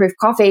bulletproof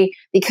coffee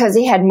because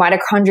he had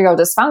mitochondrial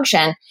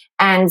dysfunction.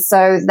 And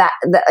so that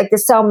the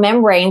cell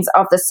membranes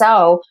of the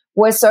cell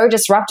were so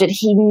disrupted,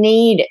 he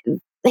needed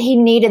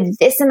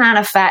this amount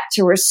of fat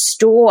to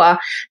restore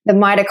the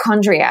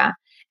mitochondria.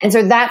 And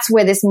so that's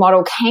where this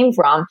model came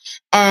from.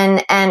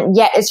 And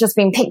yet it's just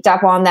been picked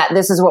up on that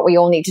this is what we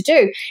all need to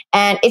do.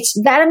 And it's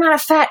that amount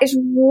of fat is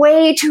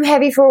way too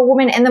heavy for a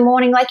woman in the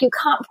morning. Like you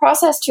can't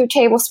process 2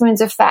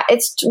 tablespoons of fat.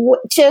 It's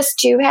just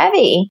too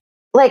heavy.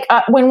 Like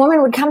when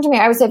women would come to me,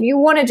 I would say, if you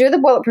want to do the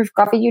bulletproof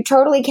coffee, you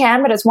totally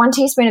can, but it's 1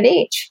 teaspoon of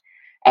each.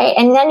 Right?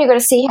 And then you've got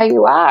to see how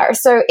you are.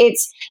 So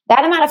it's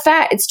that amount of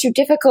fat. It's too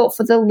difficult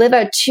for the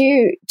liver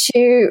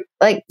to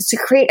like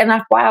secrete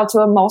enough bile to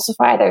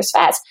emulsify those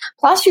fats.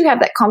 Plus you have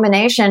that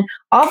combination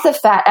of the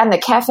fat and the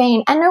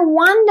caffeine. And no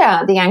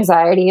wonder the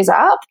anxiety is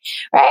up,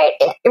 right?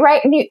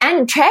 Right.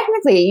 And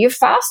technically you've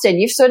fasted.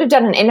 You've sort of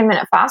done an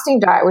intermittent fasting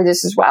diet with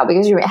this as well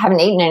because you haven't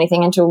eaten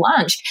anything until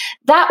lunch.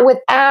 That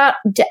without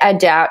a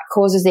doubt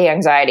causes the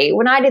anxiety.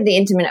 When I did the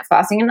intermittent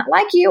fasting, and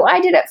like you, I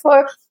did it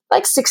for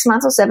like 6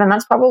 months or 7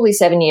 months, probably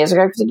 7 years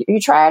ago, because you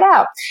try it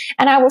out.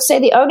 And I will say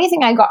the only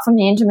thing I got from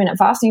the intermittent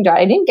fasting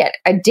diet,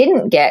 I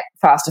didn't get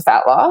faster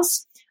fat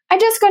loss. I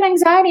just got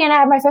anxiety and I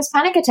had my first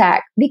panic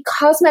attack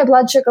because my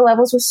blood sugar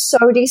levels were so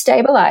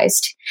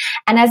destabilized.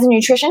 And as a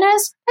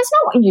nutritionist, that's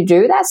not what you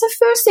do. That's the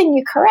first thing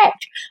you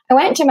correct. I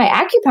went to my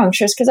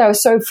acupuncturist because I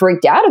was so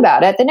freaked out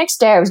about it. The next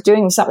day I was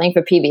doing something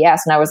for PBS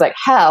and I was like,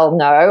 hell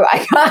no,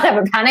 I can't have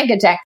a panic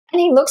attack. And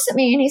he looks at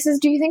me and he says,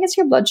 do you think it's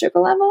your blood sugar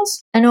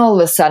levels? And all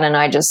of a sudden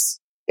I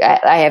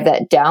have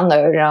that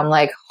download and I'm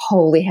like,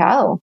 holy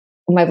hell.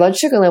 My blood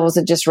sugar levels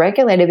are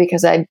dysregulated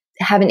because I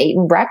haven't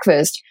eaten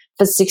breakfast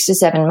for 6 to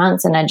 7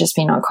 months and I'd just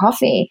been on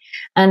coffee.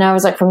 And I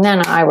was like, from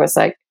then I was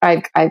like,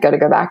 I've got to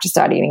go back to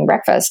start eating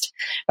breakfast.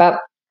 But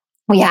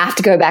we have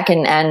to go back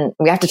and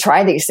we have to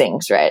try these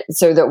things, right?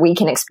 So that we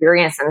can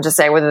experience them to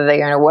say whether they're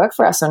going to work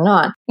for us or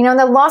not. You know,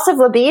 the loss of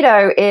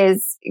libido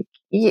is,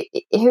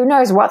 who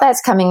knows what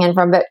that's coming in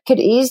from, but could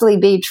easily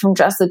be from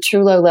just the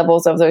too low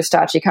levels of those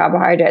starchy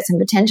carbohydrates and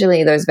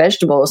potentially those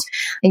vegetables.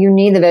 And you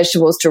need the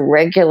vegetables to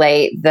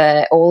regulate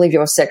all of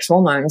your sex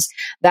hormones.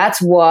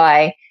 That's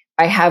why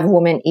I have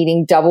women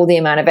eating double the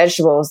amount of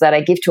vegetables that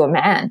I give to a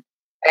man.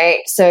 right?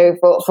 So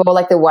for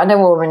like the Wonder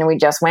Woman we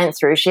just went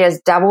through, she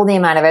has double the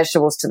amount of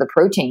vegetables to the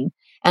protein.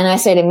 And I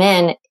say to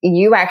men,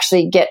 you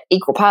actually get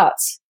equal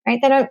parts, right?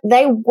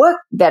 They work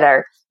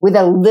better with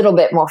a little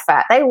bit more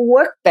fat. They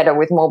work better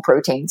with more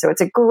protein. So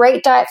it's a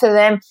great diet for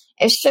them.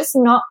 It's just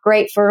not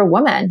great for a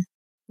woman.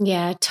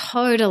 Yeah,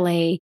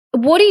 totally.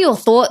 What are your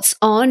thoughts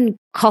on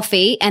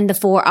coffee and the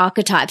 4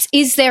 archetypes?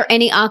 Is there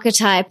any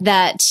archetype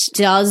that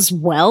does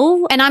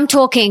well? And I'm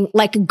talking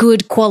like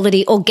good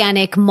quality,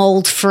 organic,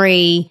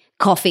 mold-free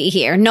coffee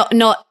here,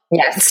 not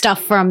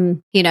stuff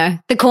from,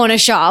 the corner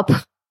shop.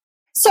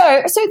 So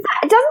that,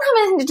 it doesn't have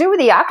anything to do with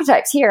the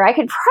archetypes here. I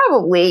could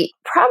probably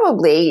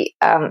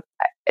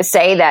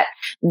say that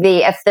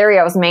the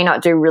ethereals may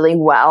not do really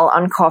well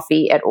on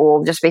coffee at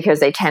all, just because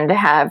they tend to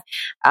have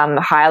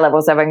higher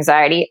levels of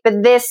anxiety.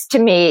 But this, to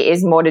me,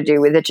 is more to do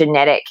with the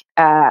genetic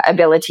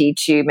ability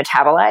to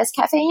metabolize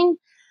caffeine.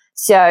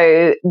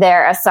 So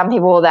there are some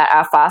people that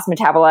are fast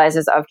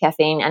metabolizers of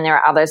caffeine, and there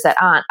are others that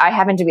aren't. I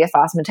happen to be a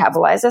fast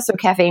metabolizer, so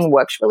caffeine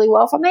works really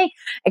well for me,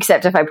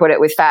 except if I put it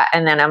with fat,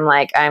 and then I'm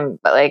like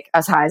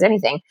as high as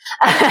anything.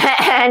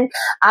 And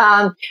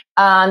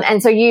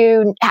so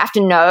you have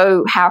to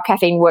know how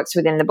caffeine works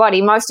within the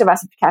body. Most of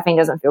us, if caffeine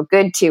doesn't feel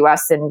good to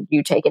us, then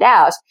you take it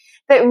out.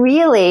 But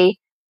really,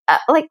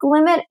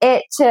 limit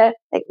it to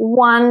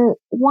one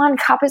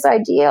cup is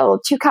ideal,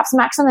 2 cups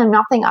maximum,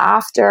 nothing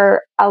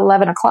after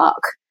 11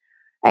 o'clock.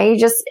 You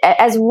just,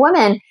 as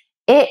women,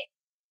 it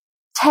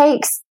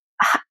takes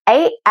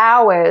 8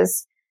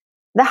 hours.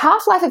 The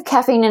half-life of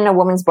caffeine in a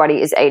woman's body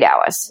is 8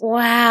 hours.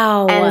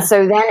 Wow. And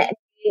so then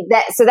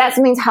that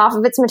means half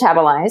of it's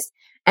metabolized.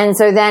 And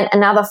so then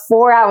another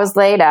 4 hours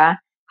later,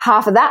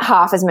 half of that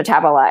half is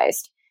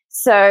metabolized.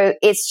 So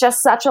it's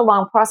just such a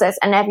long process.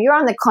 And if you're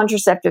on the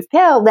contraceptive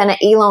pill, then it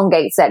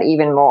elongates that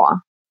even more.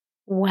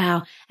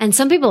 Wow. And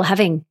some people are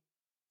having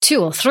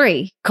 2 or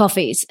 3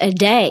 coffees a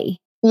day.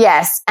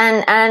 Yes.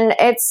 And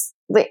it's,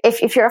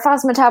 if you're a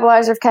fast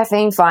metabolizer of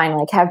caffeine,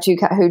 fine, have two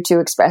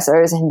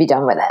espressos and be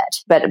done with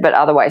it. But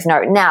otherwise,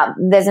 no. Now,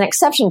 there's an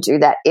exception to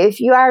that. If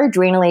you are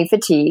adrenally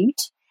fatigued,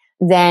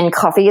 then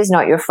coffee is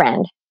not your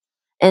friend.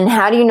 And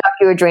how do you know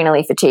if you're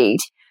adrenally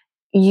fatigued?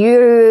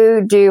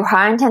 You do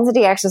high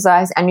intensity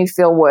exercise and you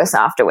feel worse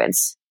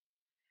afterwards.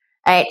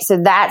 Right? So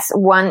that's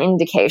one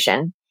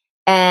indication.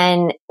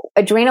 And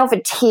adrenal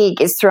fatigue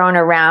is thrown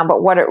around,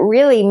 but what it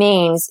really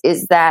means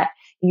is that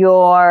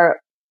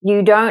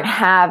you don't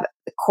have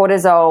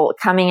cortisol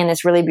coming in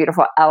this really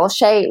beautiful L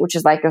shape, which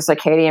is like your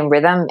circadian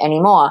rhythm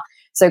anymore.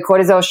 So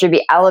cortisol should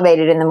be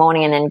elevated in the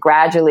morning and then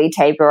gradually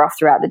taper off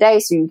throughout the day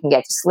so you can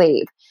get to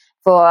sleep.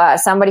 For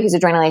somebody who's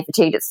adrenally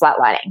fatigued, it's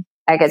flatlining.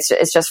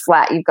 It's just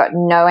flat. You've got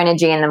no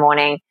energy in the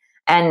morning,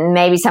 and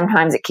maybe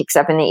sometimes it kicks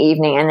up in the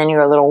evening and then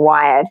you're a little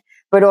wired.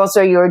 But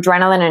also your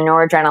adrenaline and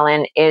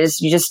noradrenaline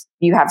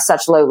you have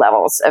such low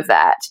levels of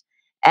that.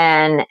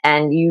 And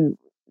adrenaline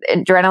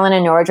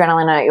and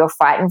noradrenaline are your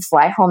fight and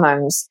flight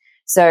hormones.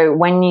 So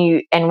when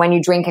you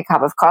drink a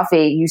cup of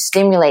coffee, you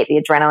stimulate the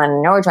adrenaline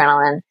and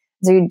noradrenaline.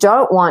 So you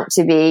don't want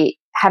to be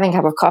having a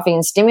cup of coffee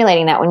and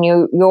stimulating that when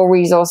your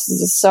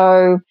resources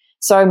are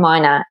so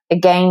minor.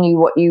 Again,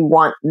 you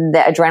want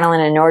the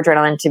adrenaline and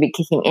noradrenaline to be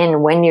kicking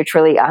in when you're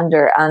truly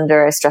under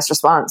a stress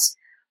response.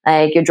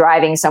 Like you're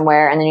driving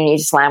somewhere and then you need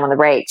to slam on the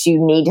brakes.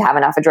 You need to have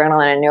enough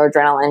adrenaline and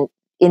noradrenaline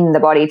in the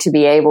body to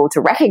be able to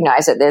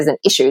recognize that there's an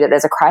issue, that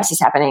there's a crisis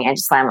happening, and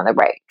to slam on the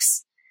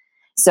brakes.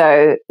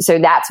 So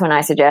that's when I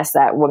suggest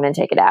that women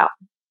take it out.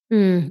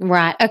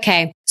 Right.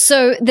 Okay.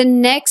 So the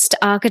next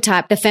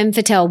archetype, the femme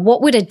fatale,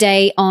 what would a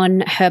day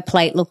on her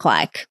plate look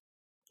like?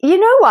 You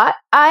know what?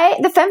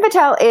 The femme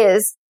fatale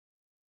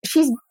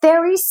she's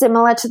very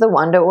similar to the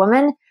Wonder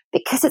Woman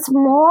because it's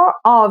more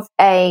of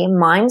a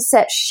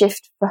mindset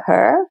shift for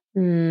her.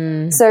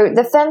 So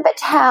the femme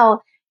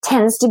fatale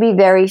tends to be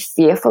very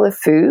fearful of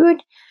food.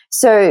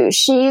 So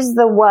she's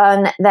the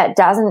one that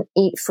doesn't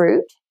eat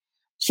fruit.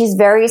 She's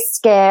very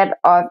scared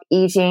of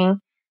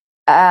eating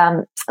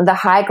the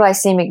high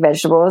glycemic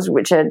vegetables,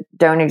 which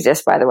don't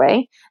exist, by the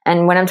way.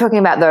 And when I'm talking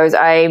about those,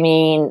 I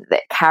mean the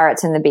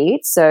carrots and the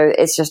beets. So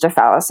it's just a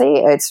fallacy.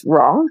 It's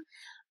wrong.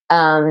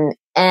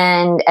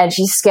 And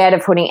she's scared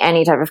of putting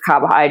any type of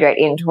carbohydrate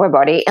into her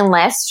body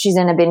unless she's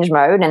in a binge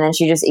mode, and then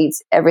she just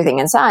eats everything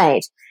in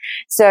sight.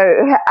 So,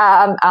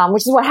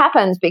 which is what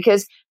happens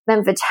because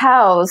femme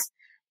fatales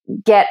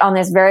get on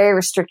this very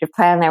restrictive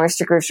plan. They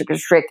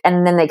restrict,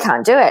 and then they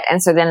can't do it.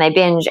 And so then they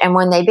binge. And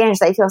when they binge,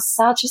 they feel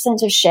such a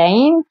sense of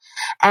shame,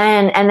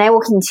 and they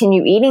will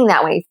continue eating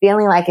that way,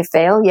 feeling like a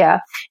failure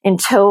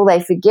until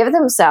they forgive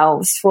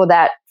themselves for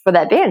that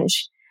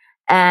binge.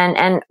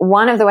 And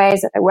one of the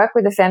ways that I work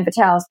with the femme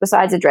fatales,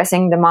 besides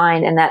addressing the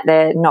mind and that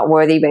they're not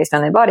worthy based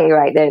on their body,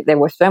 right? They're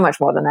worth so much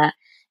more than that,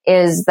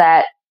 is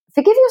that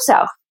forgive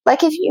yourself.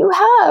 Like if you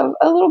have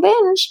a little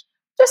binge,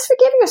 just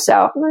forgive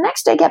yourself. And the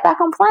next day, get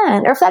back on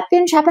plan. Or if that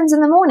binge happens in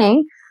the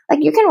morning,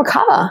 you can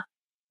recover.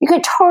 You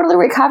can totally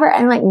recover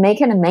and make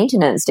it a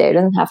maintenance day. It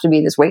doesn't have to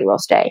be this weight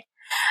loss day.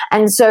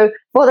 And so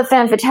for the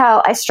femme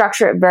fatale, I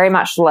structure it very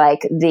much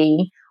like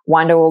the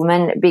Wonder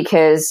Woman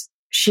because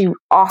she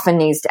often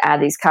needs to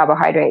add these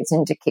carbohydrates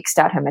in to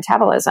kickstart her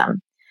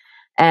metabolism.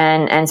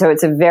 And so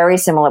it's a very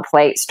similar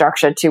plate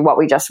structure to what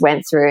we just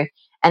went through.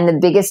 And the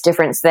biggest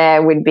difference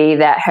there would be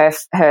that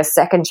her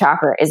second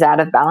chakra is out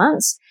of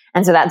balance.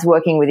 And so that's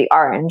working with the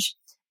orange.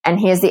 And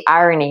here's the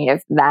irony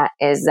of that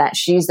is that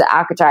she's the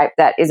archetype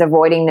that is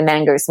avoiding the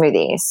mango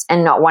smoothies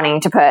and not wanting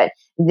to put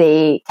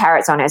the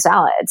carrots on her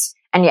salads.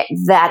 And yet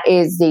that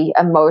is the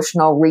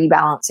emotional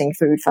rebalancing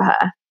food for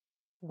her.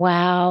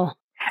 Wow.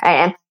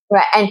 And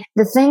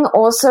the thing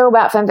also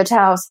about femme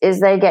fatales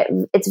is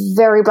it's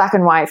very black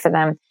and white for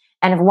them.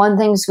 And if one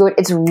thing's good,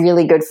 it's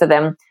really good for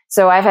them.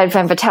 So I've had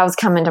femme fatales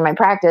come into my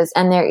practice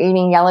and they're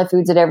eating yellow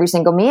foods at every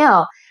single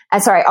meal.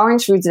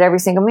 Orange foods at every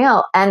single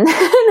meal. And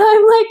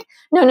I'm like,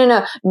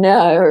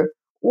 no.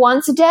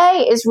 Once a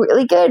day is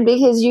really good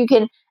because you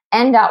can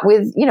end up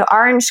with,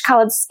 orange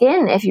colored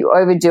skin if you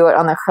overdo it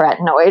on the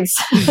carotenoids.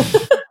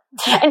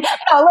 And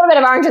a little bit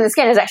of orange in the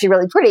skin is actually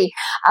really pretty.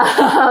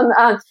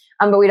 But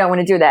we don't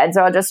want to do that. And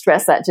so I'll just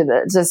stress that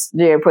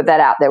put that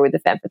out there with the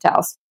femme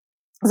fatales.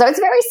 So it's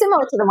very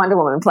similar to the Wonder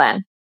Woman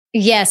plan.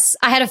 Yes.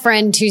 I had a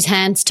friend whose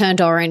hands turned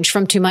orange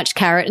from too much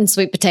carrot and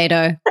sweet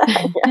potato.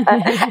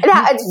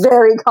 It's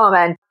very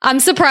common. I'm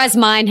surprised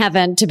mine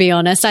haven't, to be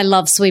honest. I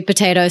love sweet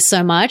potatoes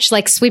so much.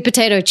 Like sweet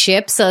potato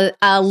chips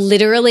are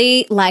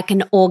literally like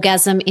an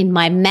orgasm in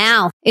my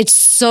mouth. It's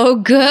so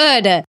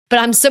good. But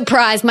I'm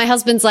surprised. My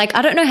husband's like,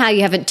 I don't know how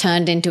you haven't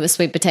turned into a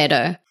sweet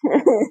potato.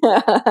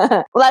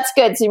 Well, that's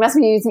good. So you must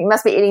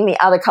be eating the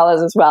other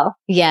colors as well.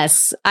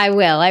 Yes, I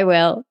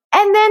will.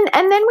 And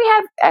then we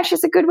have, actually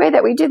it's a good way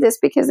that we do this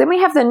because then we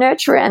have the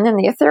nurturer and then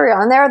the ethereal,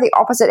 and they're the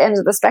opposite ends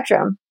of the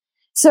spectrum.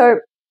 So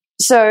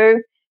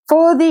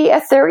for the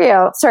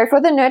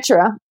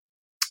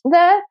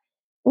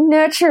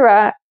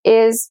nurturer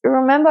is,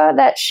 remember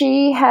that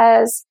she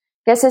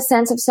gets a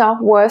sense of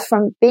self-worth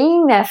from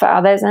being there for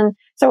others. And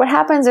so what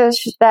happens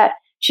is that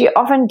she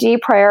often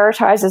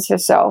deprioritizes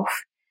herself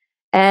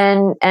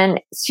and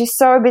she's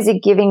so busy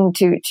giving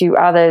to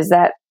others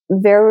that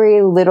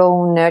very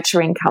little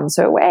nurturing comes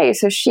her way.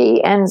 So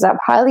she ends up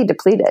highly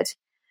depleted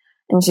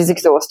and she's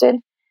exhausted.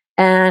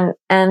 And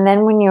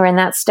then when you're in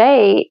that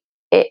state,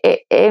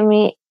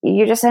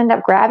 you just end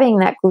up grabbing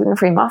that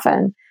gluten-free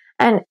muffin.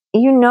 And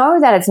you know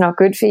that it's not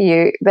good for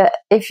you, but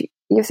if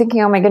you're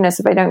thinking, oh my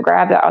goodness, if I don't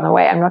grab that on the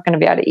way, I'm not going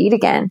to be able to eat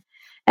again.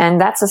 And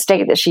that's a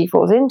state that she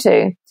falls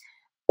into.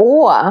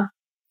 Or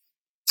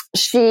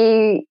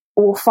she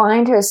will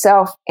find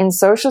herself in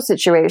social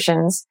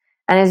situations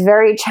and is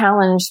very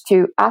challenged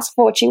to ask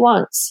for what she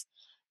wants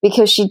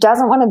because she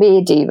doesn't want to be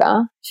a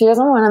diva. She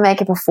doesn't want to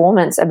make a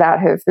performance about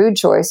her food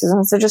choices,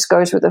 and so just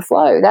goes with the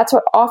flow. That's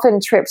what often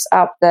trips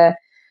up the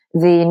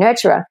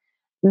nurturer.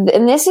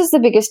 And this is the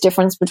biggest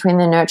difference between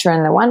the nurturer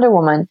and the Wonder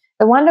Woman.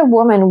 The Wonder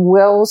Woman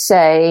will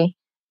say,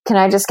 can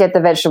I just get the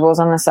vegetables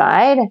on the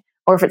side?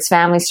 Or if it's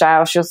family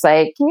style, she'll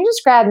say, can you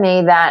just grab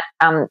me that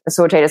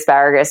sauteed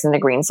asparagus and the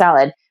green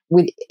salad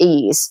with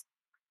ease?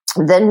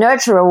 The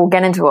nurturer will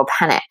get into a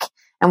panic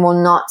and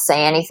will not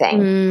say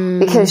anything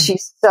because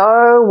she's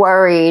so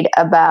worried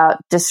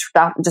about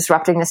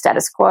disrupting the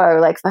status quo.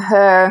 Like for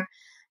her,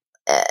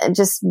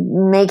 just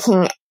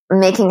making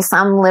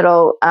some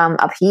little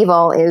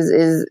upheaval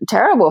is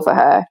terrible for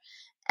her.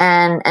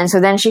 And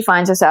so then she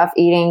finds herself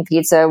eating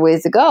pizza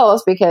with the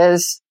girls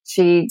because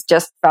she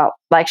just felt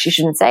like she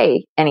shouldn't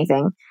say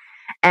anything.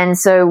 And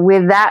so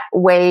with that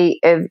way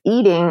of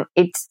eating,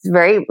 it's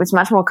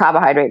much more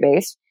carbohydrate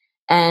based.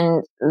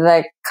 And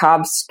the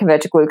carbs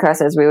convert to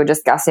glucose, as we were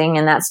discussing,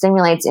 and that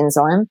stimulates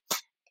insulin.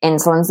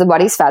 Insulin's the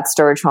body's fat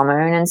storage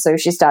hormone, and so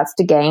she starts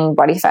to gain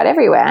body fat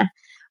everywhere.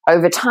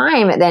 Over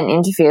time, it then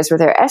interferes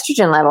with her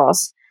estrogen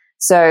levels.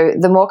 So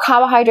the more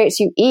carbohydrates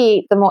you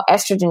eat, the more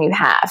estrogen you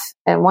have.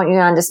 And I want you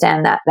to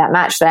understand that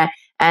match there.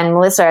 And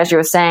Melissa, as you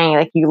were saying,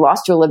 like you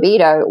lost your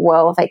libido.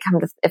 Well,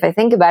 if I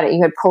think about it,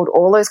 you had pulled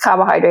all those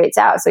carbohydrates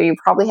out, so you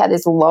probably had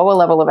this lower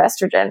level of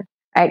estrogen.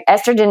 Right?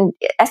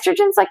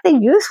 Estrogen's like the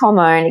youth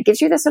hormone. It gives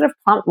you this sort of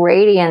plump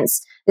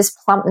radiance, this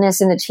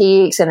plumpness in the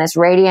cheeks and this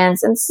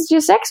radiance, and this is your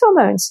sex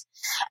hormones.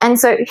 And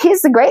so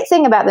here's the great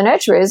thing about the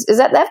nurturers is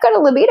that they've got a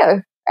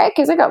libido, right?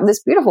 Because they've got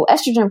this beautiful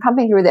estrogen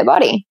pumping through their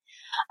body.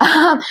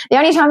 The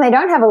only time they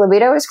don't have a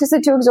libido is because they're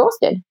too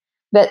exhausted.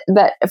 But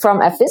from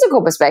a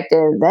physical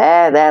perspective,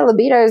 their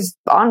libido's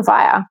on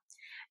fire.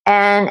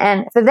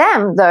 And for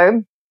them,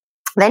 though,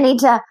 they need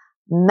to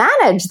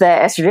manage their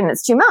estrogen.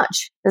 It's too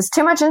much. There's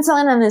too much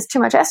insulin and there's too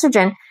much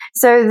estrogen.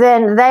 So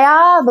then they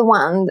are the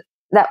one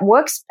that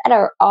works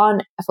better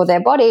for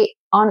their body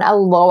on a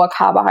lower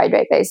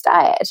carbohydrate based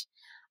diet.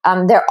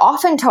 They're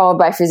often told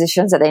by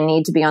physicians that they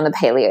need to be on the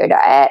paleo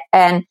diet,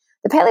 and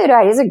the paleo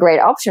diet is a great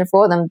option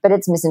for them, but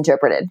it's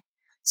misinterpreted.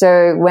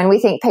 So when we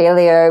think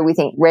paleo, we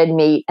think red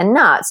meat and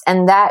nuts,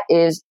 and that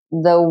is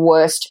the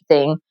worst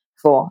thing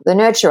for the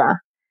nurturer.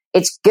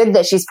 It's good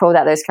that she's pulled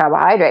out those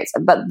carbohydrates,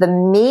 but the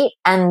meat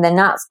and the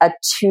nuts are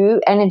too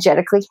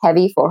energetically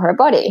heavy for her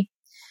body.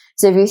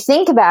 So if you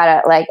think about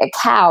it like a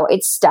cow,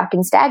 it's stuck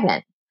and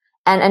stagnant,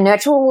 and a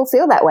nurturer will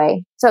feel that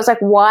way. So it's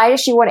like, why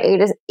does she want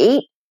to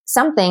eat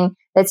something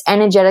that's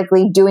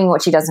energetically doing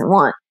what she doesn't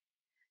want.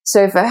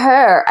 So for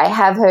her, I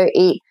have her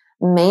eat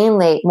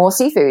mainly more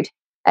seafood.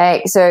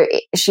 So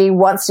she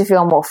wants to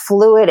feel more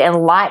fluid and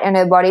light in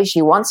her body.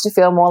 She wants to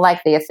feel more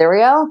like the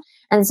ethereal.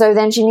 And so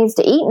then she needs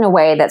to eat in a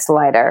way that's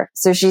lighter.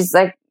 So she's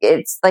like,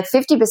 it's like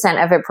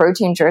 50% of her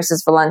protein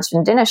choices for lunch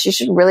and dinner. She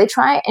should really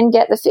try and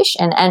get the fish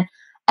in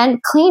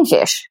and clean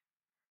fish.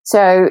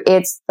 So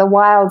it's the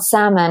wild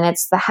salmon,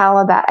 it's the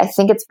halibut. I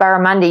think it's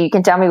barramundi. You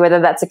can tell me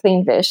whether that's a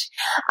clean fish.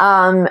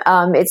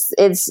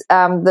 It's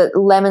the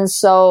lemon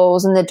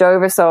soles and the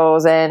Dover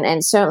soles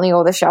and certainly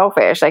all the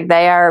shellfish. Like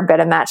they are a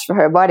better match for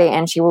her body,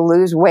 and she will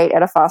lose weight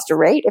at a faster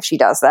rate if she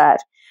does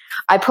that.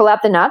 I pull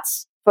out the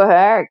nuts for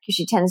her because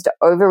she tends to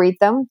overeat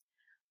them,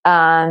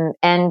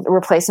 and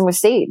replace them with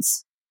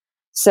seeds.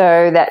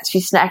 So that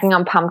she's snacking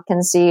on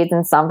pumpkin seeds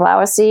and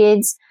sunflower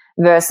seeds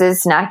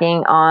versus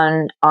snacking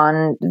on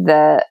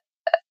the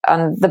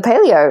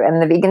paleo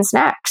and the vegan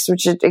snacks,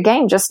 which is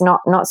again just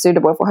not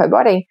suitable for her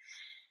body.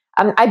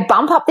 I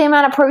bump up the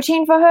amount of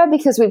protein for her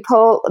because I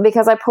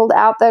pulled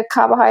out the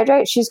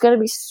carbohydrate. She's going to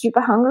be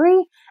super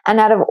hungry, and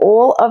out of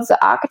all of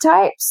the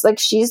archetypes, like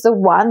she's the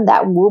one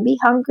that will be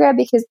hungrier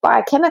because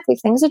biochemically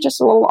things are just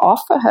a little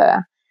off for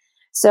her.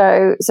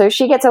 So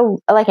she gets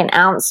like an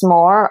ounce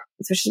more,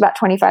 so she's about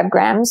 25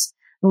 grams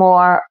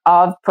more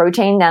of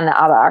protein than the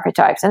other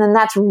archetypes. And then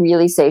that's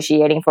really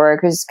satiating for her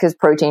because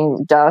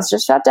protein does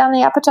just shut down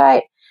the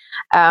appetite.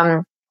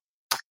 And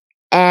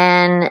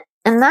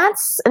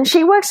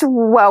she works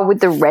well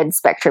with the red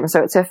spectrum.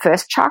 So it's her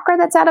first chakra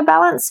that's out of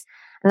balance.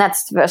 And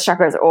that's the first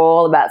chakra is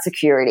all about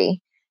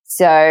security.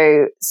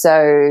 So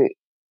a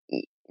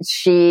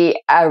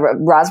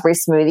raspberry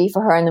smoothie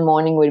for her in the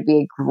morning would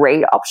be a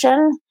great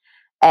option.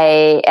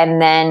 And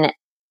then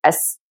a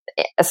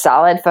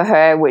salad for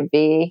her would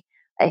be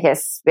like a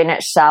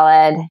spinach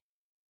salad.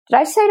 Did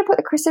I say to put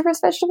the cruciferous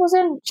vegetables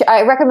in?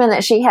 I recommend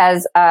that she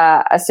has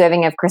a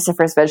serving of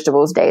cruciferous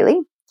vegetables daily,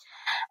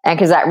 and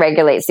because that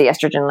regulates the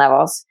estrogen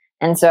levels.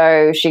 And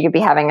so she could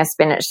be having a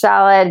spinach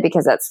salad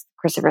because that's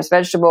cruciferous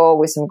vegetable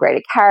with some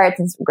grated carrots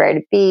and some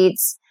grated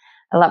beets.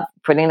 I love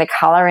putting the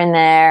color in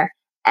there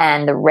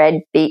and the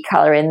red beet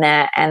color in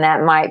there, and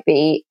that might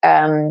be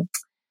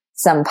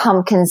some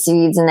pumpkin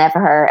seeds in there for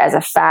her as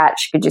a fat.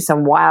 She could do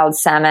some wild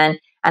salmon.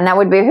 And that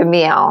would be her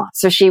meal.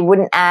 So she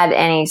wouldn't add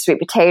any sweet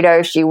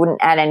potato. She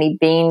wouldn't add any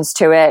beans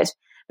to it,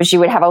 but she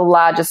would have a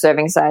larger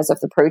serving size of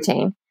the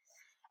protein.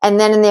 And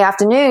then in the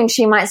afternoon,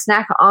 she might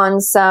snack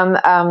on some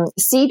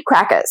seed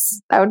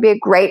crackers. That would be a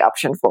great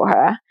option for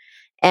her.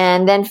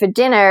 And then for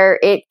dinner,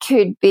 it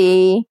could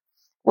be,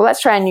 well,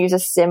 let's try and use a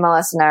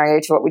similar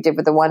scenario to what we did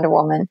with the Wonder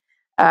Woman.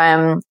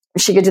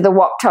 She could do the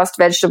wok tossed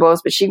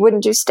vegetables, but she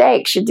wouldn't do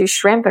steak. She'd do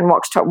shrimp and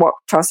wok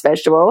tossed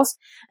vegetables,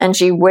 and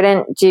she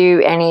wouldn't do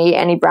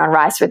any brown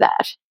rice with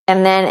that.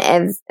 And then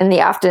as in the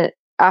after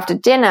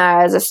dinner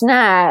as a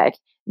snack,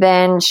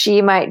 then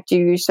she might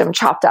do some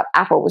chopped up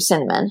apple with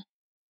cinnamon.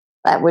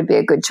 That would be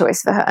a good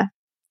choice for her.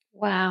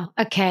 Wow.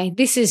 Okay.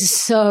 This is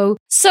so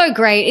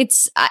great.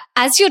 It's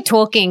as you're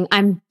talking,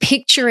 I'm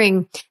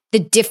picturing the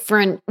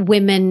different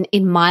women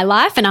in my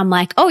life, and I'm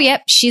like, oh,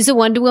 yep, she's a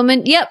Wonder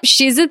Woman. Yep,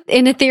 she's an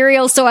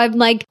ethereal. So I'm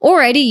like,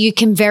 already you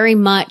can very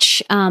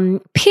much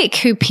pick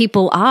who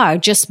people are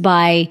just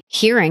by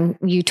hearing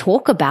you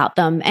talk about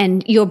them.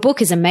 And your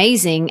book is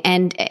amazing.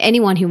 And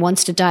anyone who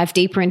wants to dive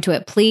deeper into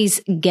it,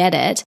 please get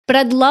it. But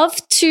I'd love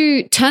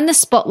to turn the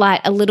spotlight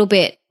a little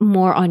bit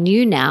more on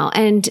you now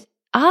and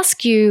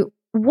ask you,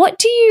 what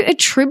do you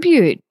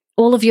attribute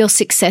all of your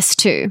success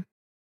to?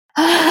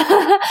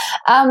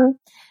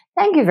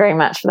 Thank you very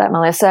much for that,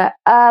 Melissa.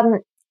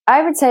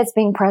 I would say it's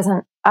being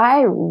present.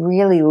 I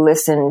really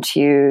listen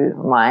to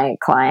my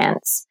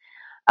clients,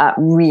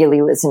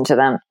 really listen to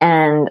them.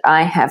 And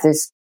I have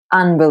this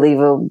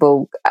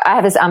unbelievable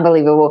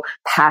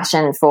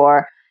passion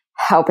for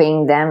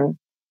helping them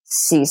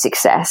see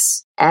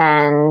success.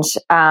 And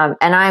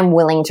I'm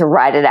willing to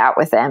write it out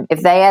with them.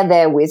 If they are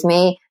there with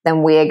me,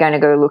 then we are going to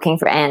go looking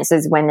for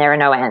answers when there are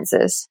no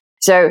answers.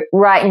 So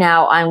right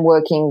now I'm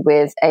working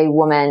with a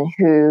woman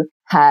who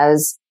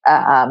has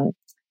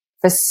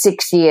for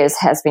 6 years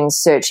has been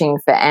searching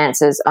for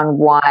answers on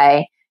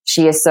why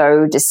she is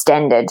so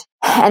distended.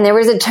 And there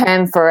is a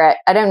term for it.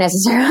 I don't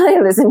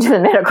necessarily listen to the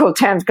medical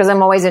terms because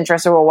I'm always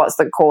interested, well, what's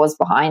the cause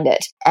behind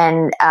it?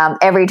 And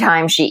every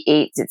time she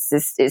eats, it's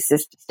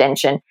this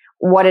distension.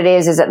 What it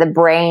is that the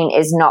brain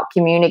is not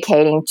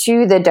communicating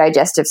to the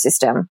digestive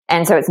system.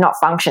 And so it's not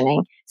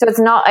functioning. So it's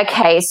not a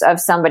case of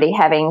somebody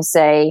having,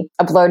 say,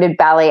 a bloated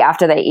belly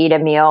after they eat a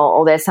meal,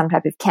 or there's some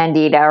type of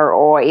candida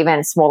or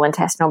even small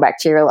intestinal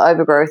bacterial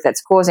overgrowth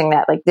that's causing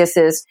that. Like this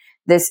is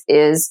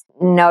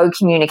no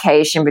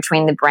communication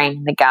between the brain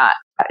and the gut.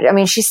 I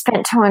mean, she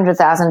spent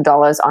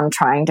 $200,000 on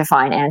trying to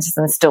find answers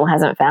and still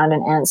hasn't found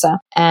an answer.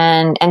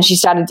 And she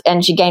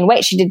gained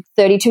weight. She did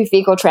 32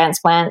 fecal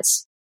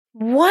transplants.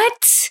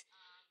 What?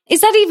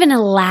 Is that even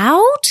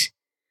allowed?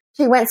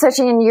 She went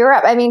searching in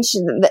Europe. I mean,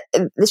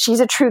 she's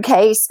a true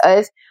case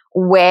of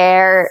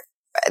where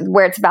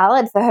it's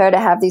valid for her to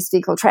have these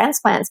fecal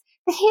transplants.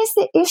 here's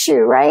the issue,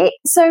 right?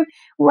 So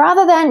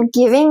rather than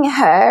giving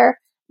her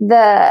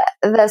the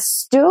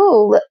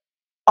stool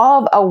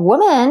of a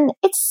woman,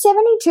 it's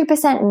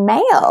 72%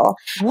 male.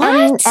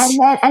 What?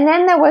 And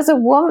then there was a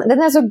woman, then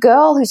there's a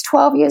girl who's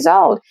 12 years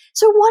old.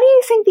 So what do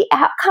you think the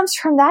outcomes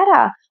from that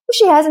are? Well,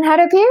 she hasn't had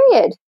her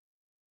period.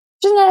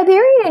 She hasn't had a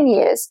period in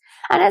years.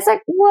 And it's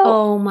like, well,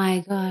 oh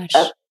my gosh.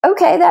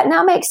 Okay, that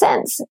now makes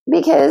sense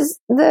because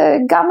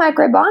the gut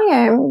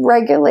microbiome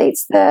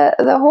regulates the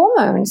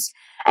hormones.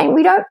 And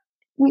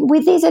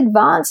with these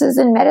advances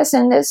in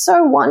medicine, they're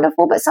so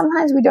wonderful, but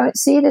sometimes we don't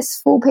see this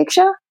full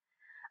picture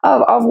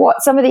of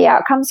what some of the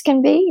outcomes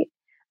can be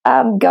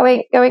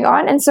going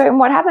on. And so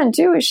what happened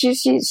too is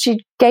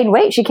she gained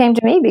weight. She came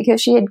to me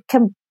because she had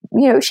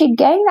she'd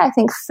gained, I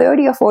think,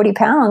 30 or 40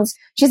 pounds.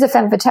 She's a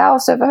femme fatale.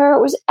 So for her,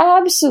 it was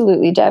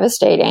absolutely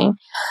devastating.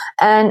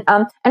 And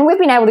we've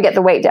been able to get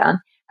the weight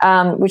down,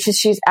 which is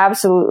she's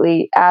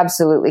absolutely,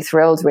 absolutely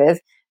thrilled with.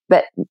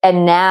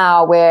 And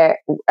now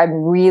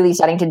I'm really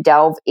starting to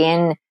delve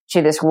in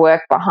to this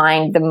work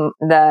behind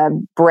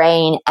the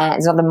brain, and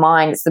it's not the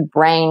mind, it's the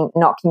brain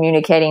not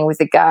communicating with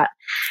the gut.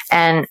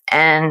 And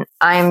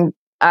I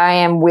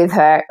am with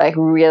her, like,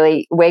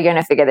 really, we're going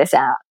to figure this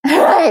out.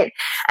 Right.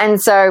 And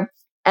so,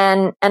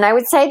 and I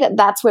would say that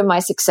that's where my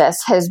success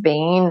has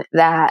been,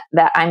 that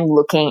I'm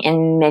looking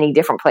in many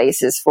different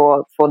places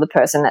for the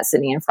person that's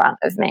sitting in front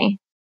of me.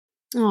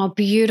 Oh,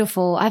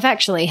 beautiful.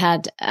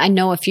 I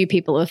know a few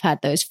people who have had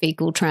those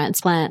fecal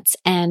transplants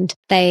and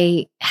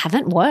they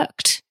haven't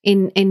worked.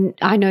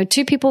 I know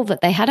 2 people that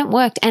they hadn't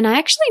worked. And I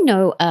actually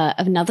know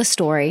another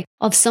story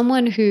of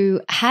someone who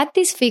had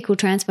this fecal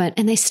transplant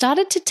and they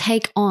started to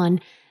take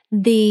on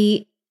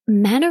the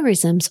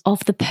mannerisms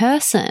of the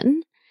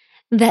person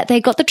that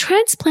they got the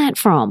transplant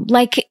from.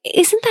 Like,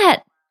 isn't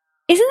that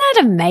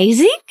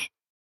amazing?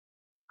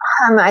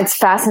 It's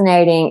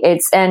fascinating.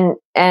 And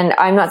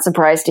I'm not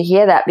surprised to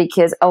hear that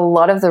because a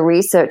lot of the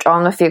research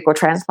on the fecal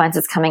transplants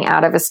is coming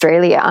out of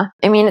Australia.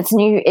 I mean, it's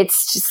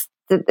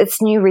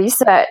new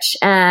research,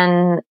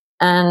 and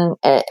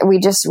we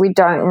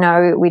don't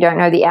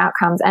know the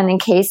outcomes. And in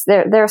case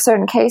there are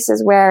certain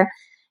cases where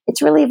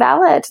it's really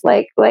valid,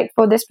 like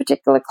for this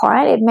particular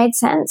client, it made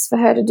sense for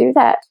her to do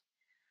that.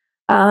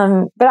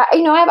 But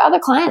I have other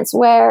clients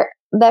where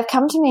they've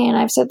come to me and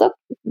I've said, look,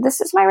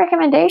 this is my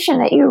recommendation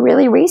that you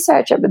really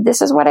research it, but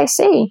this is what I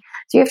see.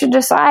 So you have to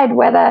decide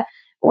whether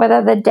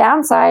the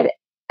downside,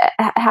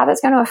 how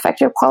that's going to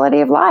affect your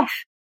quality of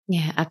life.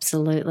 Yeah,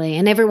 absolutely.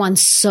 And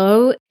everyone's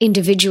so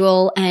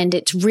individual, and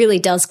it really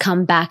does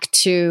come back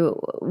to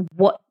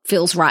what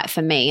feels right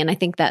for me. And I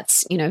think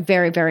that's,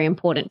 very, very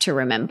important to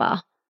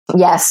remember.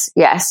 Yes.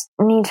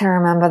 We need to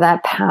remember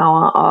that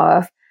power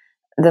of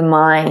the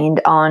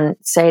mind on,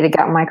 say, the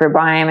gut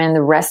microbiome and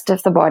the rest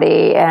of the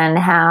body, and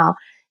how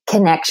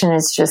connection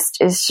is just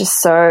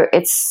so,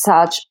 it's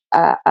such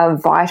a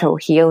vital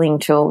healing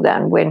tool.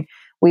 Then when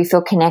we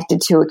feel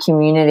connected to a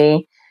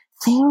community,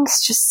 things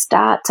just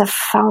start to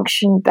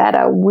function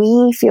better.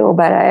 We feel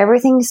better.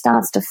 Everything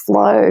starts to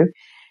flow.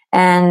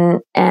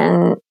 And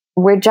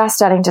we're just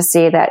starting to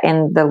see that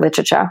in the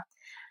literature.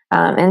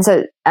 And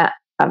so,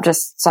 I'll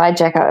just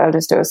I'll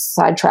just do a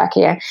sidetrack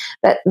here.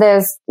 But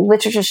there's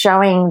literature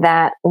showing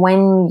that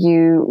when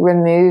you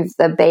remove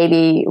the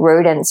baby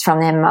rodents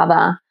from their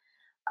mother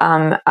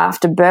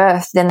after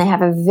birth, then they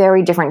have a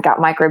very different gut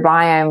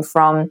microbiome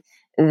from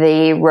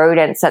the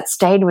rodents that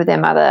stayed with their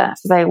mother.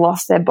 So they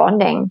lost their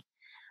bonding.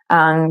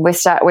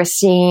 We're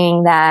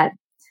seeing that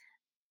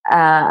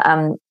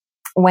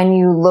when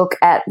you look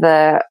at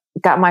the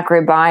gut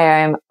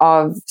microbiome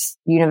of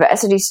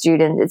university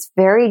students, it's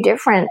very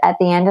different at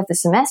the end of the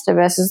semester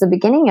versus the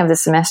beginning of the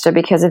semester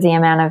because of the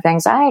amount of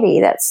anxiety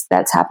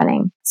that's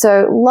happening.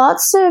 So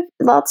lots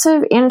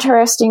of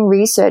interesting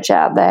research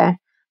out there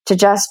to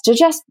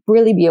just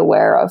really be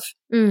aware of.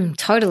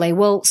 Totally.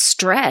 Well,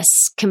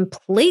 stress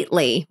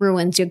completely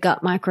ruins your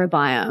gut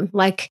microbiome.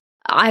 Like,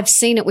 I've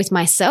seen it with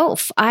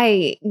myself.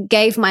 I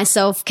gave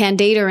myself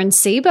Candida and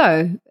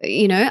SIBO,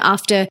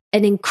 after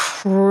an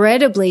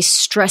incredibly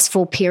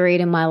stressful period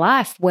in my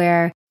life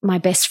where my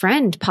best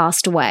friend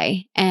passed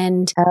away.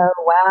 And oh,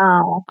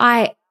 wow.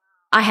 I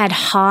had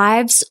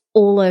hives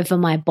all over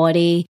my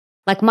body.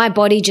 Like, my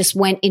body just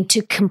went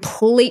into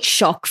complete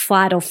shock,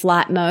 fight or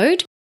flight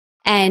mode.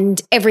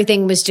 And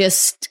everything was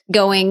just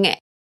going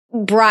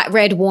bright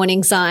red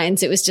warning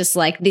signs. It was just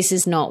like, this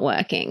is not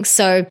working.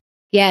 So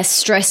yes,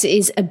 stress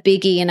is a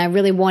biggie. And I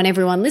really want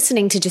everyone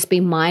listening to just be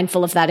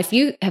mindful of that. If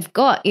you have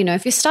got,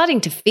 if you're starting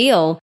to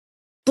feel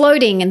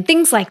bloating and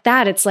things like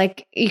that, it's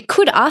like, you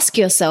could ask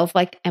yourself,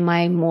 like, am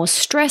I more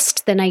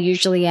stressed than I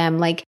usually am?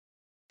 Like,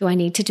 do I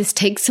need to just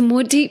take some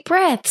more deep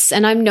breaths?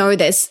 And I know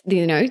there's,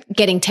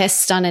 getting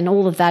tests done and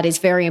all of that is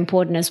very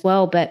important as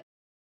well. But,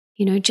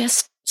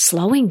 just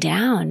slowing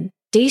down,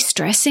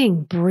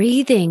 de-stressing,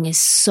 breathing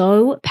is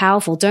so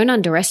powerful. Don't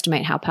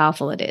underestimate how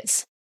powerful it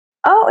is.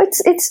 Oh,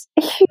 it's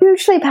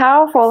hugely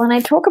powerful. And I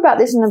talk about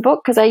this in the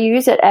book because I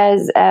use it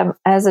as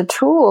a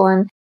tool.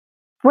 And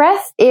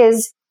breath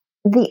is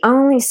the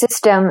only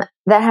system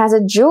that has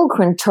a dual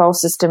control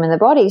system in the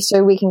body.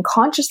 So we can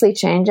consciously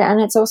change it,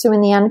 and it's also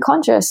in the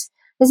unconscious.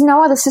 There's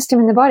no other system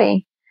in the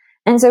body.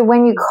 And so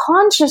when you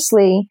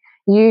consciously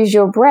use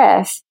your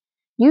breath,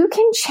 you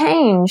can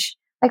change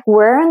like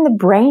where in the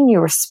brain you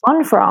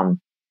respond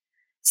from.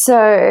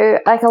 So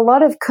like a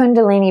lot of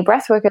Kundalini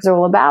breathwork is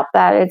all about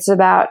that. It's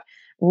about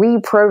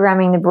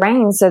reprogramming the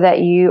brain so that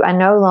you are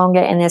no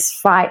longer in this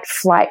fight,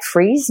 flight,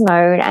 freeze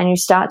mode, and you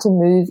start to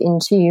move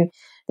into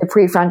the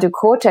prefrontal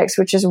cortex,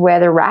 which is where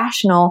the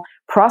rational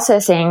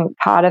processing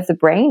part of the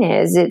brain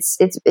is.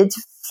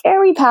 It's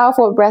very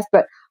powerful breath,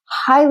 but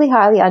highly,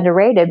 highly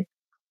underrated.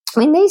 I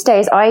mean, these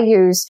days I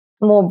use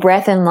more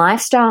breath and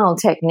lifestyle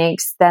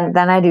techniques than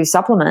I do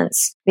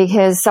supplements,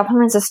 because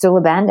supplements are still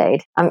a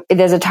Band-Aid.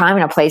 There's a time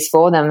and a place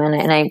for them,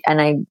 and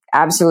I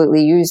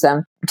absolutely use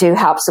them to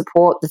help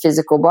support the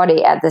physical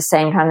body at the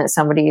same time that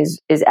somebody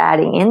is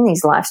adding in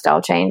these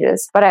lifestyle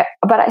changes. But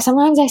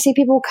sometimes I see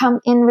people come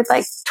in with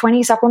like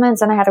 20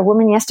 supplements, and I had a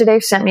woman yesterday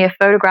who sent me a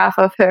photograph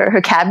of her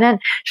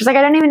cabinet. She's like,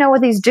 I don't even know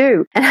what these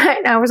do.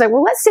 And I was like,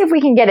 well, let's see if we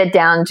can get it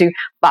down to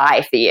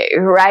 5 for you,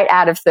 right,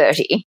 out of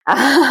 30.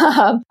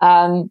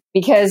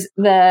 Because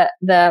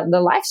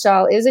the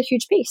lifestyle is a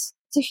huge piece.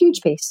 It's a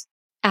huge piece.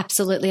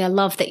 Absolutely. I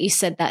love that you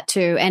said that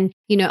too. And,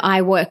 you know,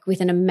 I work with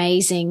an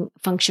amazing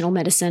functional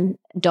medicine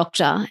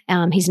doctor.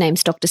 His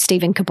name's Dr.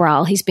 Stephen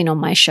Cabral. He's been on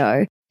my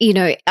show. You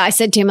know, I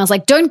said to him, I was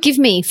like, don't give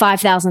me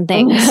 5,000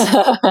 things.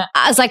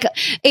 I was like,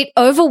 it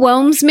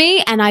overwhelms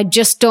me and I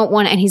just don't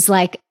want it. And he's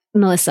like,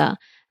 Melissa,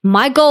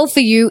 my goal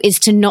for you is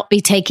to not be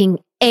taking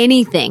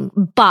anything,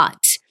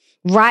 but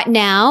right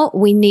now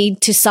we need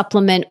to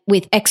supplement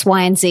with X,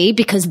 Y, and Z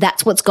because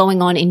that's what's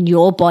going on in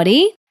your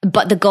body.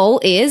 But the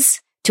goal is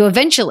to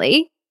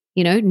eventually,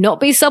 you know, not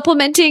be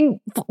supplementing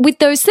with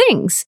those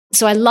things.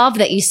 So I love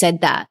that you said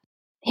that.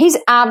 He's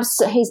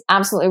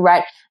absolutely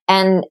right.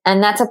 And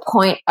that's a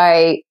point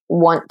I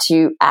want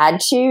to add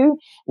to,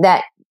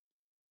 that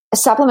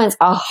supplements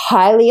are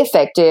highly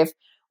effective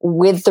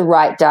with the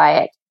right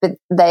diet, but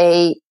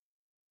they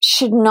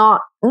shouldn't,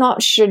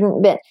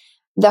 but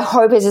the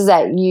hope is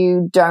that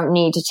you don't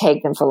need to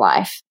take them for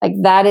life. Like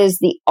that is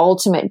the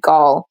ultimate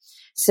goal.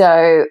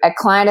 So a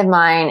client of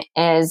mine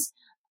is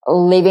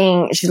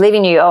she's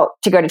leaving New York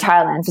to go to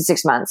Thailand for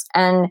 6 months.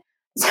 And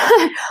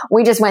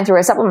we just went through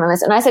a supplement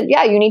list, and I said,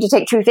 yeah, you need to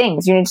take 2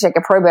 things. You need to take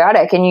a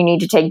probiotic and you need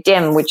to take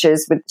DIM,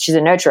 she's a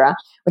nurturer,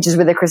 which is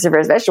with the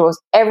cruciferous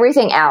vegetables.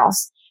 Everything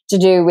else to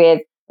do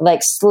with like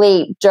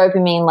sleep,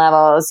 dopamine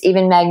levels,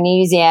 even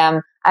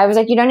magnesium, I was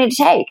like, you don't need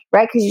to take,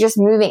 right? Because you're just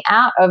moving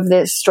out of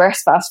this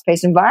stress,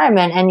 fast-paced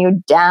environment and you're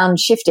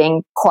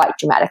downshifting quite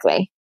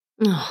dramatically.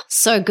 Oh,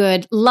 so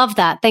good. Love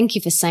that. Thank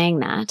you for saying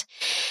that.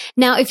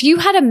 Now, if you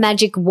had a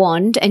magic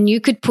wand and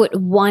you could put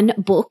one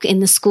book in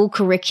the school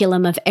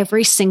curriculum of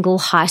every single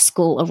high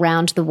school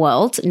around the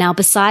world, now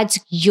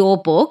besides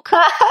your book,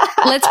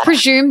 let's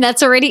presume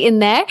that's already in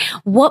there,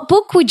 what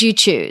book would you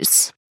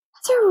choose?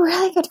 That's a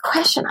really good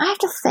question. I have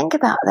to think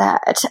about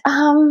that.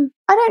 I'm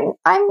going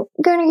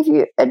to give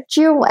you a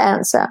dual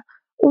answer.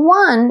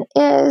 One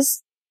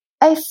is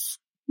I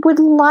would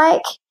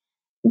like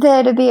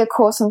there to be a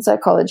course on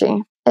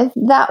psychology.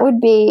 That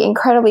would be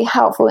incredibly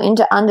helpful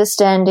into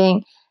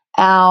understanding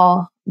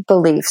our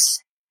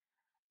beliefs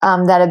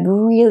that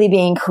are really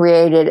being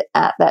created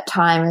at that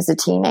time as a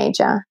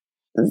teenager.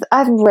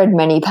 I've read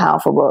many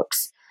powerful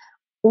books.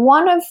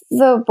 One of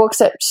the books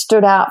that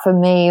stood out for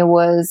me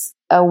was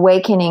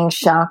Awakening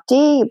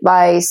Shakti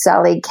by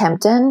Sally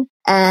Kempton,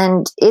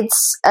 and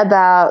it's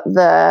about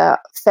the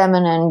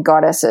feminine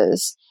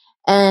goddesses.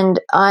 And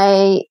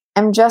I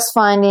am just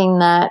finding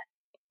that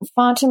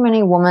far too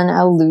many women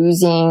are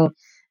losing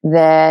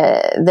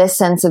their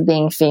sense of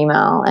being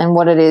female and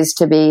what it is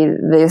to be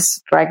this,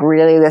 like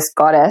really this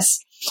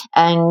goddess.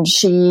 And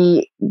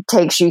she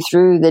takes you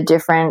through the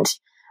different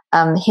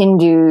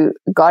Hindu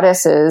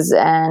goddesses.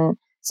 And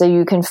so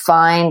you can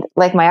find,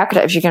 like my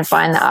archetypes, you can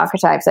find the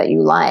archetypes that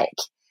you like,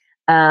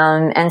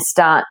 and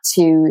start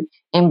to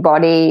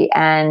embody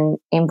and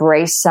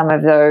embrace some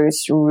of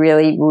those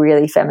really,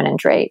 really feminine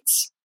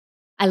traits.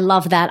 I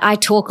love that. I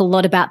talk a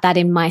lot about that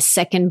in my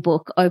second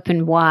book,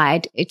 Open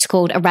Wide. It's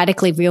called A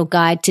Radically Real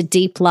Guide to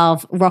Deep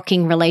Love,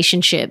 Rocking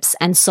Relationships,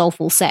 and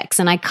Soulful Sex.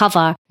 And I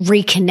cover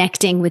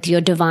reconnecting with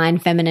your divine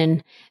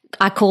feminine.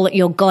 I call it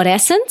your God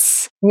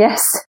essence.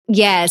 Yes.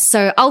 Yeah.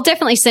 So I'll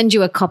definitely send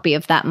you a copy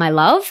of that, my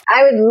love.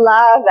 I would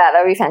love that.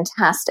 That would be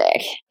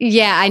fantastic.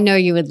 Yeah, I know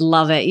you would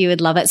love it. You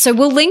would love it. So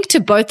we'll link to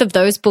both of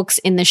those books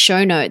in the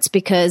show notes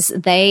because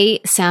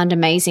they sound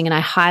amazing. And I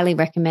highly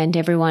recommend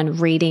everyone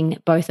reading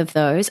both of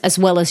those as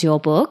well as your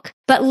book.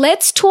 But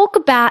let's talk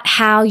about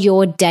how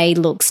your day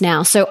looks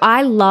now. So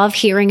I love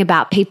hearing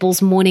about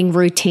people's morning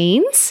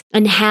routines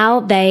and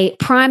how they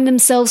prime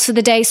themselves for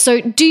the day. So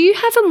do you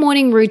have a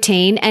morning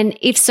routine? And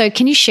if so,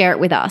 can you share it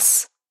with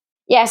us?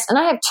 Yes, and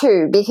I have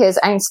 2 because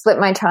I split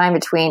my time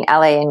between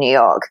LA and New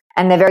York,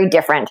 and they're very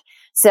different.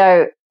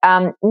 So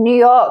New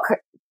York,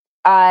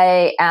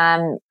 I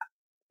am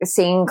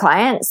seeing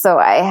clients, so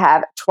I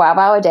have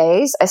 12-hour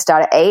days. I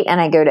start at 8 and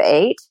I go to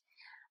 8.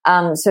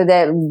 So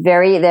they're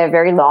very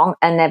long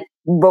and they're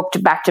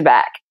booked back to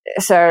back.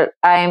 So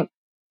I'm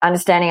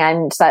understanding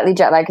I'm slightly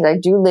jet lagged because I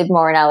do live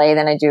more in LA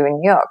than I do in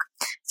New York.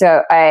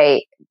 So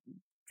I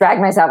drag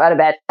myself out of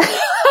bed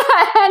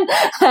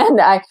and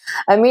I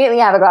immediately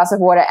have a glass of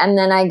water, and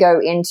then I go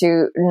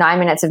into 9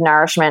 minutes of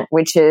nourishment,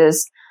 which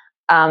is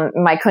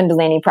my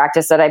Kundalini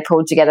practice that I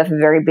pulled together for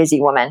very busy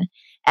women.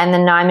 And the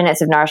 9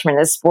 minutes of nourishment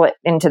is split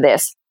into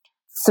this: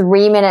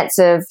 3 minutes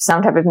of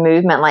some type of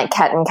movement like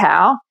cat and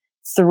cow,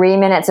 3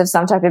 minutes of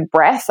some type of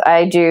breath.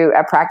 I do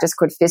a practice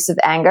called Fists of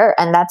Anger,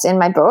 and that's in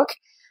my book.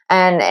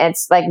 And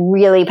it's like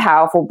really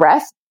powerful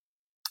breath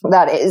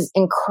that is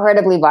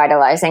incredibly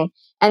vitalizing.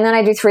 And then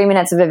I do 3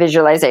 minutes of a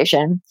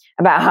visualization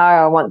about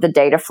how I want the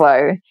day to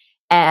flow.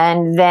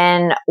 And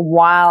then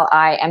while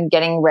I am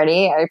getting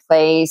ready, I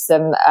play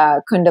some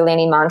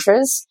Kundalini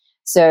mantras.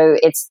 So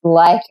it's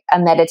like a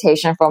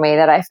meditation for me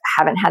that I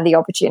haven't had the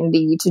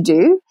opportunity to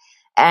do.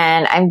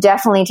 And I'm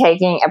definitely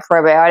taking a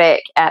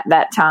probiotic at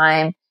that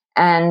time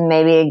and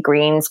maybe a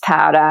greens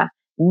powder.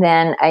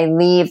 Then I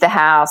leave the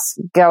house,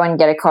 go and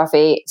get a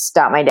coffee,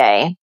 start my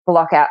day,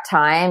 block out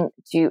time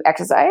to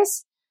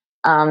exercise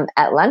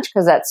at lunch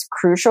because that's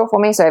crucial for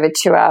me. So I have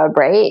a 2-hour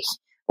break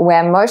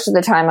where most of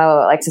the time I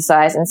will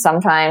exercise, and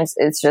sometimes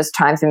it's just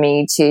time for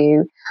me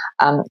to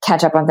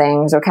catch up on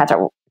things or catch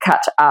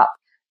up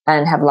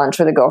and have lunch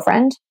with a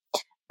girlfriend.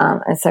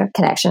 And so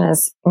connection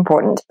is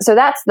important. So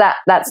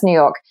that's New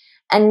York.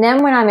 And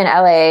then when I'm in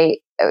LA,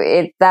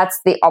 that's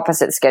the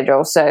opposite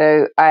schedule.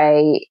 So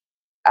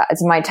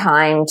it's my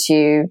time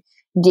to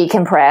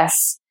decompress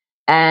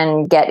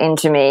and get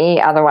into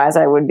me. Otherwise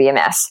I would be a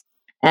mess.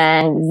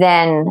 And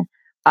then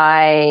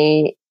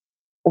I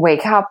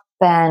wake up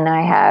and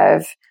I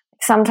have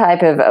some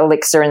type of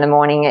elixir in the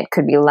morning. It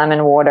could be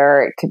lemon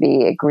water. It could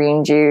be a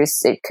green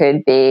juice. It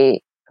could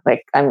be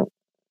like I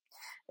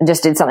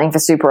just did something for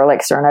Super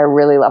Elixir and I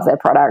really love their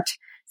product.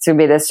 So it could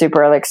be the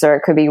Super Elixir.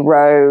 It could be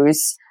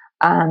rose.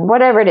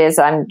 Whatever it is,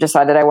 I'm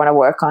decided I want to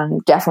work on.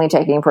 Definitely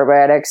taking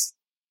probiotics.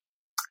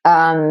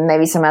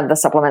 Maybe some other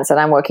supplements that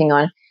I'm working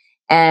on.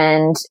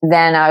 And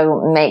then I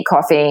will make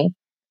coffee,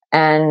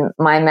 and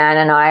my man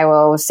and I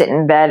will sit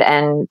in bed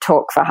and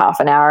talk for half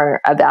an hour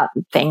about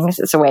things.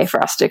 It's a way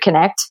for us to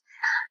connect.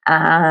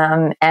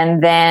 And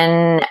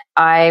then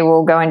I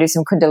will go and do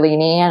some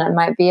Kundalini, and it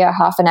might be a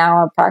half an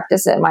hour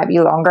practice. It might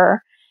be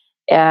longer.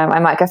 I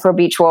might go for a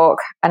beach walk,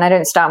 and I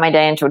don't start my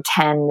day until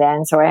 10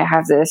 then. So I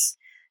have this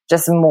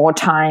just more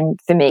time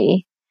for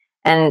me.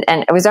 And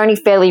it was only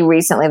fairly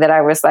recently that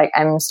I was like,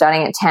 I'm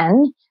starting at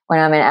 10 when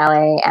I'm in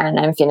LA and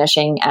I'm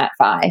finishing at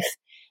 5,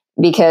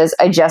 because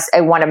I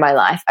wanted my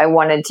life. I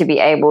wanted to be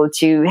able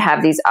to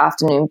have these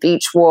afternoon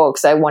beach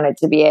walks. I wanted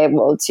to be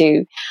able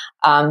to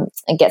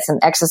get some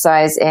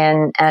exercise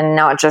in and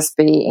not just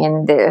be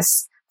in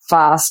this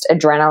fast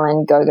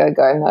adrenaline go, go,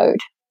 go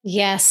mode.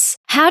 Yes.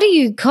 How do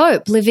you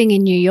cope living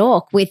in New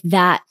York with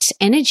that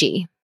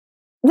energy?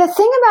 The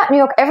thing about New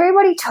York,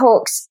 everybody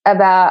talks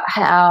about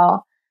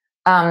how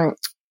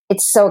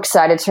it's so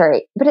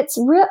excitatory, but it's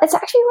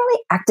actually really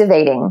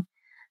activating.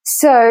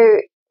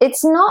 So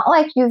it's not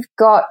like you've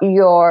got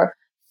your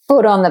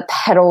foot on the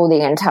pedal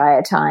the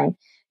entire time.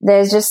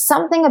 There's just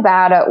something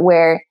about it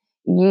where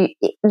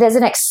there's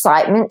an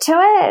excitement to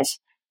it,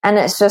 and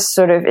it's just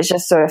sort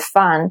of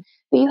fun.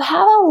 But you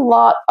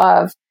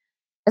have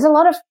there's a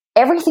lot of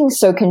everything's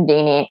so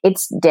convenient.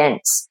 It's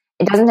dense.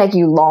 It doesn't take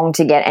you long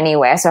to get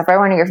anywhere. So if I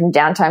want to go from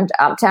downtown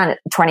to uptown,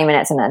 it's 20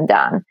 minutes and then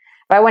done.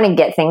 If I want to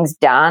get things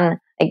done,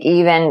 like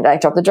even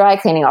like drop the dry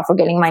cleaning off or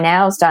getting my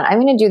nails done,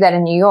 I'm going to do that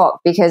in New York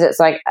because it's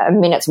like a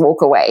minute's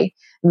walk away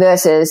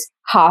versus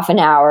half an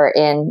hour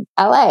in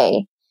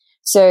LA.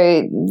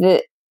 So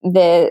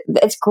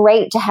it's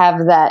great to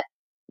have that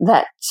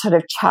sort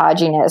of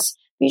charginess.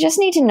 You just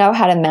need to know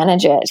how to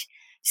manage it.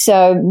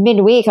 So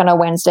midweek on a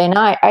Wednesday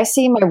night, I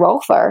see my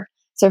rolfer.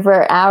 So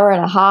for an hour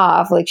and a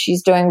half, like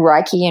she's doing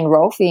Reiki and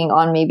rolfing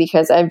on me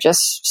because I've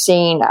just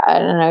seen,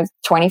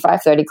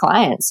 25, 30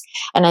 clients,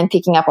 and I'm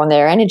picking up on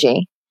their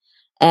energy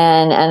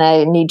and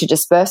I need to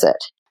disperse it.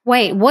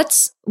 Wait,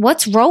 what's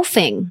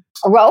rolfing?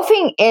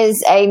 Rolfing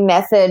is a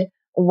method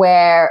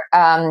where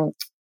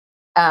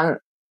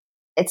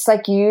it's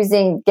like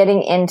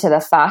getting into the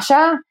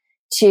fascia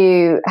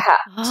to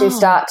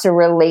start to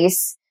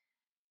release,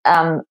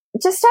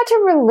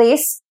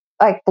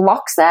 like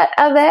blocks that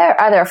are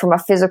there, either from a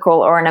physical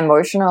or an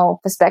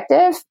emotional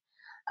perspective.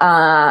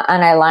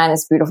 And I line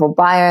this beautiful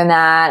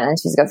biomat, and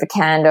she's got the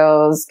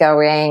candles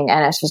going,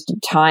 and it's just a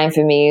time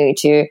for me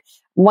to,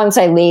 once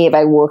I leave,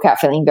 I walk out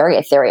feeling very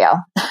ethereal.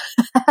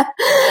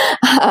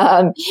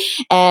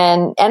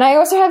 And I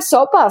also have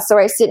salt baths. So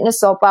I sit in a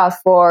salt bath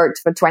for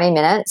 20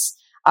 minutes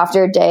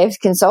after a day of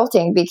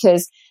consulting,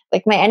 because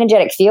like my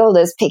energetic field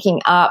is picking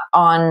up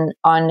on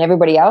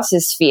everybody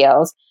else's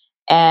field.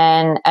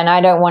 And I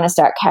don't want to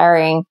start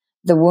carrying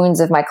the wounds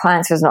of my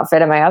clients because it's not fair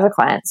to my other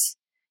clients.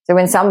 So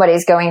when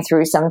somebody's going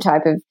through some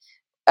type of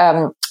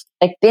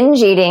like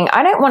binge eating,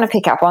 I don't want to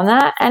pick up on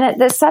that. And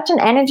there's such an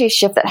energy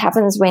shift that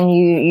happens when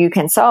you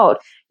consult.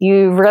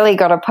 You really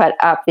got to put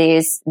up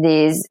these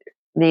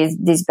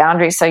these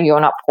boundaries so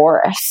you're not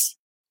porous.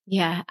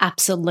 Yeah,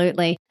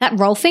 absolutely. That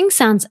role thing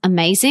sounds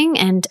amazing,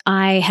 and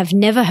I have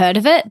never heard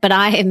of it, but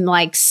I am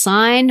like,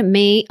 sign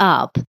me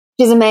up.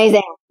 She's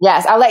amazing.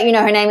 Yes, I'll let you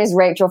know. Her name is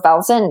Rachel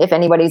Felsen. If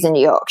anybody's in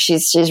New York,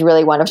 she's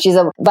really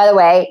wonderful. By the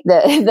way,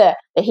 the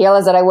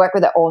healers that I work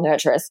with are all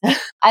nurturers.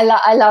 I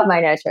love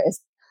my nurturers.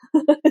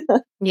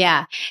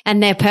 Yeah,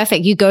 and they're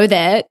perfect. You go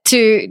there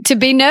to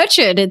be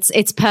nurtured.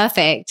 It's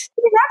perfect.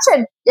 To be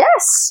nurtured.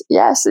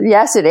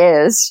 Yes, it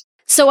is.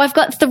 So I've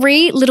got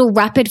 3 little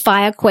rapid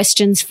fire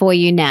questions for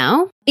you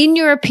now. In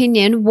your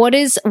opinion, what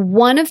is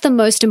one of the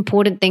most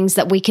important things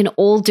that we can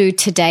all do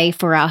today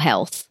for our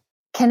health?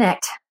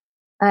 Connect.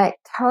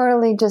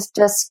 Totally just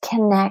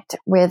connect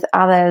with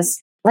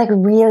others, like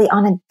really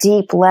on a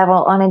deep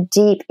level, on a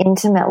deep,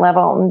 intimate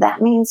level. And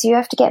that means you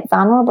have to get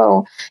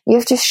vulnerable. You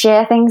have to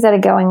share things that are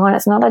going on.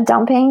 It's not a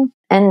dumping.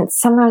 And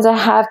sometimes I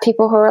have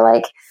people who are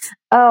like,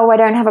 oh, I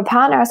don't have a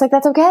partner. I was like,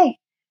 that's okay.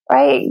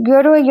 Right?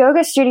 Go to a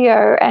yoga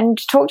studio and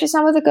talk to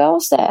some of the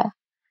girls there.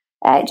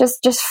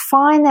 Just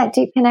find that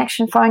deep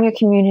connection, find your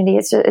community.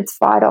 It's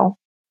vital.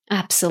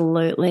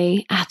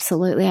 Absolutely.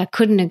 Absolutely. I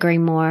couldn't agree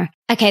more.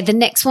 Okay. The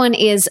next one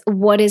is,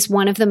 what is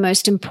one of the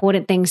most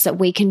important things that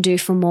we can do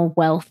for more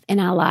wealth in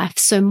our life?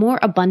 So more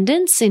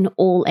abundance in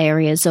all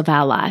areas of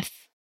our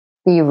life.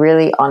 Be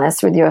really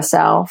honest with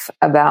yourself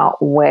about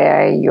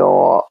where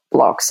your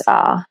blocks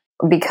are.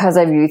 Because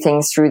I view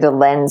things through the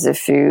lens of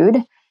food,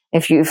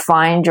 if you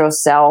find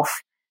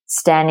yourself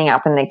standing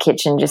up in the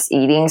kitchen just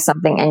eating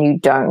something and you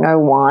don't know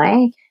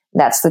why,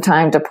 that's the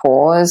time to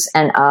pause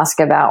and ask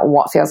about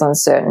what feels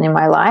uncertain in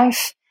my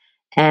life,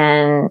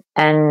 and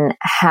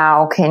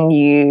how can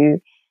you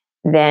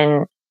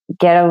then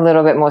get a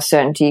little bit more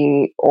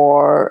certainty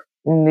or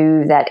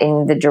move that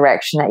in the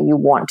direction that you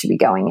want to be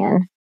going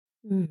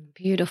in.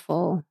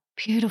 Beautiful.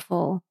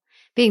 Beautiful.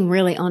 Being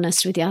really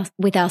honest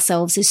with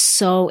ourselves is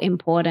so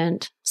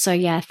important. So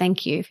yeah,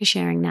 thank you for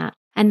sharing that.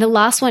 And the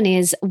last one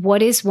is,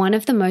 what is one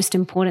of the most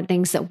important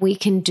things that we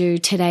can do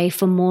today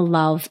for more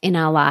love in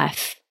our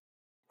life?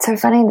 So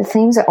funny, the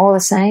themes are all the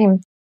same.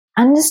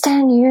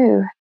 Understand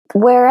you.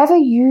 Wherever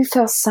you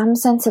feel some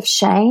sense of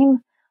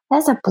shame,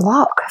 there's a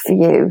block for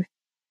you.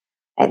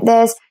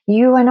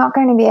 You are not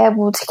going to be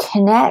able to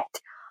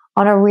connect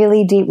on a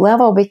really deep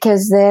level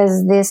because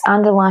there's this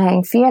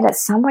underlying fear that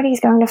somebody's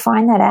going to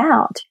find that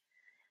out.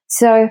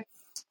 So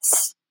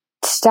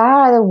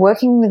start either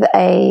working with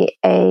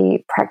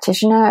a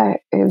practitioner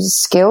who's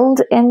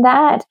skilled in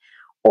that,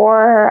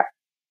 or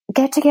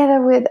get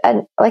together with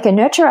a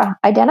nurturer,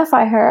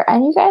 identify her,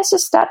 and you guys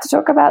just start to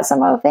talk about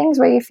some of the things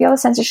where you feel a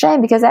sense of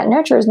shame, because that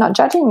nurturer is not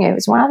judging you.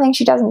 It's one of the things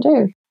she doesn't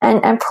do.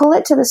 And pull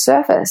it to the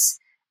surface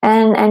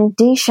and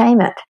de-shame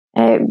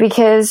it,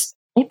 because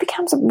it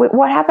becomes,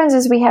 what happens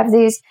is we have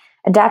these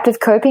adaptive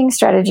coping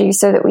strategies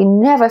so that we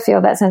never feel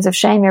that sense of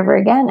shame ever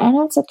again. And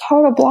it's a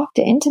total block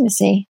to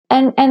intimacy.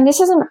 And this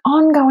is an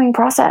ongoing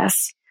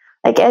process.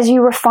 Like, as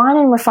you refine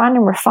and refine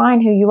and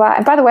refine who you are.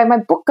 And by the way, my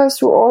book goes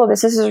through all of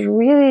this. This is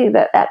really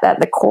at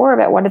the core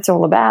about what it's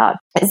all about.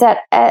 Is that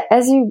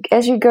as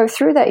you go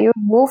through that, you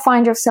will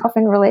find yourself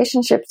in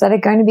relationships that are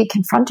going to be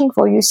confronting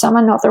for you. Some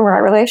are not the right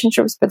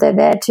relationships, but they're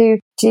there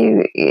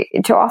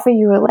to offer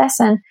you a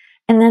lesson.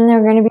 And then there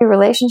are going to be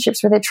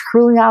relationships where they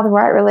truly are the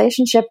right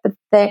relationship, but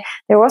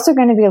they're also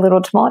going to be a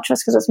little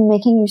tumultuous because it's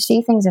making you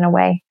see things in a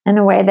way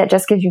that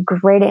just gives you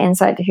greater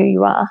insight to who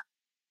you are.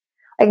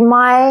 Like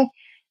my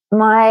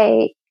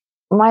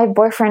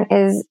boyfriend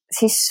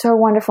he's so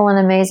wonderful and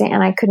amazing,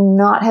 and I could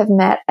not have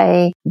met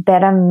a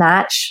better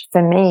match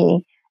for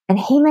me. And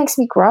he makes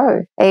me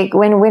grow. Like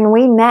when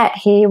we met,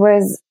 he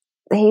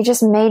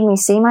just made me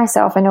see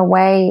myself in a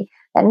way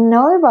that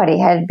nobody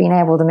had been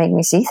able to make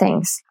me see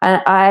things.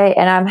 And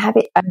I'm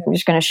happy. I'm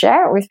just going to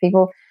share it with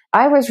people.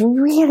 I was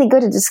really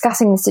good at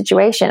discussing the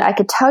situation. I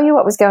could tell you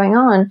what was going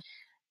on,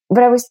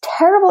 but I was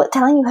terrible at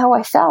telling you how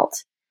I felt,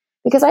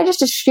 because I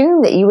just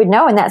assumed that you would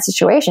know in that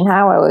situation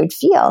how I would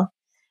feel.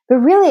 But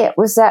really, it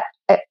was that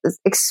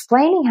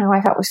explaining how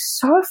I felt was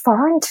so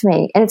foreign to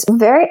me, and it's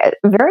very,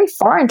 very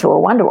foreign to a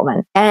Wonder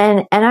Woman.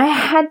 And I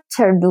had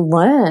to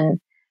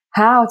learn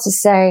how to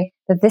say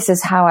that this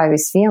is how I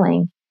was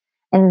feeling.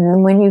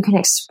 And when you can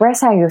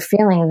express how you're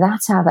feeling,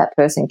 that's how that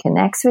person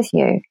connects with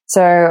you.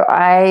 So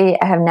I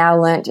have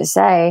now learned to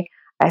say,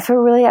 I feel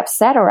really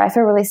upset, or I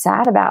feel really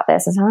sad about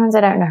this. And sometimes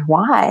I don't know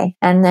why.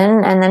 And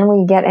then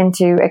we get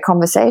into a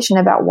conversation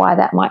about why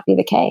that might be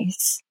the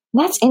case.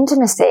 That's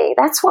intimacy.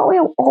 That's what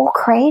we're all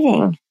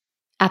craving.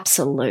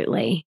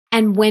 Absolutely.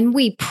 And when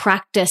we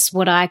practice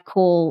what I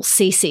call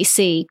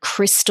CCC,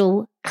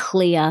 crystal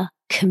clear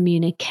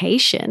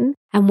communication,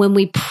 and when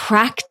we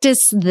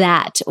practice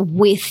that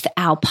with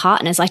our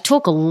partners, I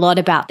talk a lot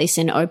about this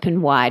in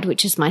Open Wide,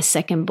 which is my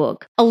second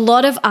book. A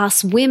lot of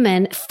us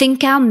women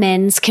think our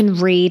men's can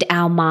read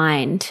our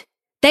mind.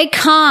 They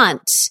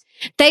can't.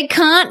 They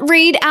can't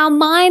read our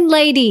mind,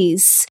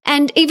 ladies.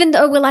 And even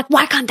though we're like,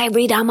 why can't they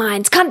read our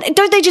minds?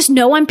 Don't they just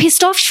know I'm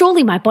pissed off?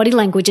 Surely my body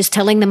language is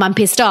telling them I'm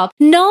pissed off.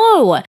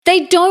 No,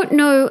 they don't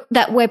know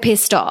that we're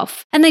pissed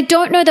off, and they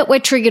don't know that we're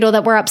triggered or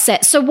that we're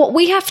upset. So what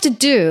we have to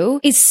do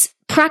is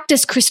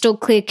practice crystal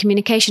clear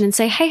communication and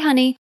say, hey,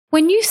 honey,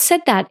 when you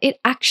said that, it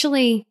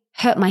actually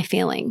hurt my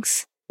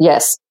feelings.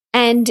 Yes.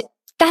 And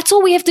that's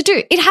all we have to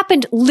do. It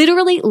happened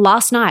literally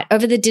last night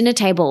over the dinner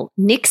table.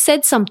 Nick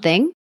said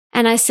something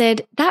and I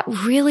said, that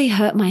really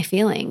hurt my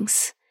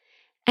feelings.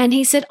 And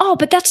he said, oh,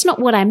 but that's not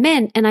what I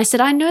meant. And I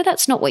said, I know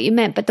that's not what you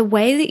meant, but the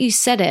way that you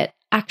said it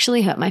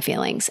actually hurt my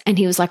feelings. And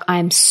he was like, I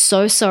am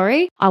so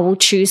sorry. I will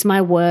choose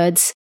my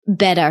words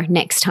better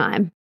next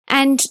time.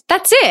 And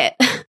that's it.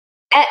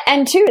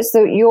 And two, it's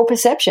your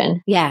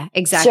perception. Yeah,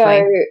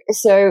 exactly.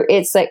 So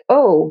it's like,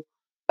 oh,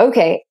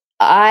 okay,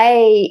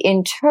 I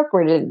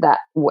interpreted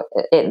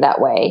it that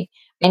way.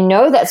 I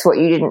know that's what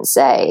you didn't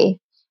say.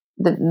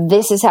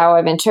 This is how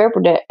I've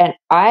interpreted it, and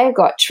I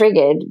got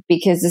triggered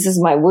because this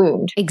is my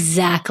wound.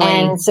 Exactly.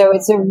 And so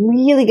it's a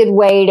really good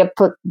way to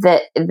put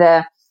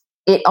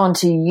it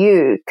onto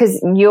you,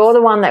 because you're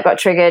the one that got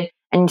triggered,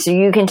 and so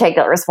you can take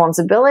that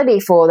responsibility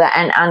for that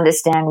and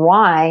understand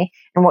why.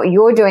 And what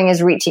you're doing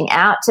is reaching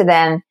out to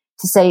them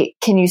to say,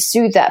 can you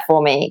soothe that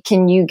for me?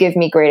 Can you give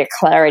me greater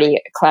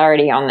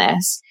clarity on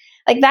this?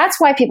 Like, that's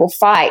why people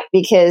fight,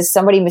 because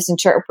somebody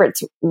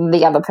misinterprets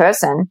the other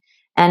person.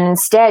 And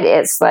instead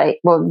it's like,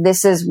 well,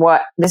 this is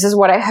what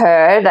I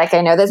heard. Like,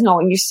 I know that's not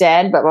what you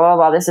said, but blah, blah,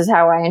 blah. This is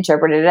how I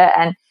interpreted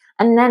it.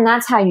 And then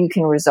that's how you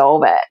can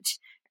resolve it.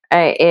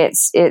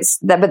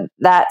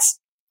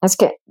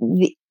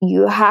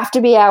 You have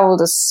to be able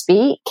to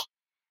speak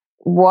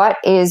what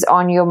is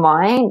on your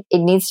mind. It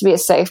needs to be a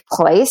safe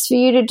place for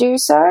you to do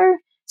so.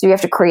 So you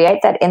have to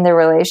create that in the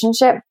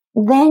relationship.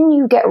 Then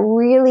you get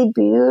really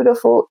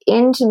beautiful,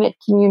 intimate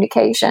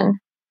communication.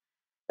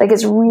 Like,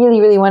 it's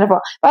really, really wonderful.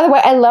 By the way,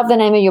 I love the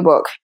name of your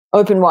book,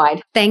 Open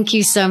Wide. Thank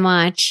you so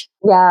much.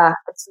 Yeah,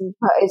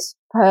 it's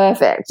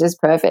perfect. It's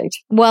perfect.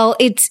 Well,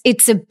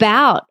 it's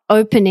about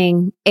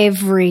opening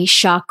every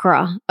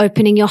chakra,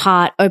 opening your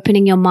heart,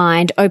 opening your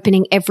mind,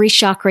 opening every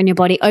chakra in your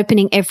body,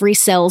 opening every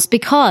cells,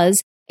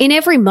 because in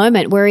every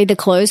moment, we're either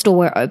closed or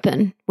we're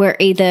open. We're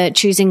either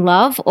choosing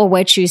love or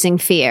we're choosing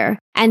fear.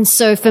 And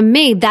so for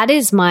me, that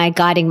is my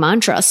guiding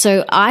mantra.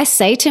 So I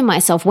say to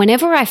myself,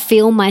 whenever I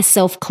feel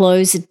myself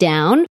close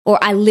down, or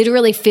I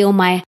literally feel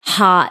my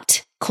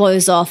heart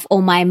close off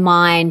or my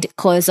mind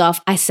close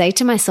off, I say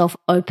to myself,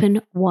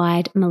 open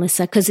wide,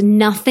 Melissa, because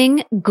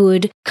nothing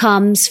good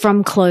comes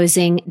from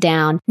closing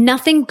down.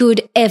 Nothing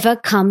good ever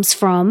comes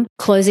from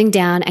closing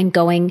down and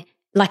going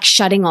like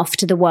shutting off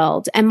to the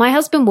world. And my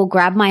husband will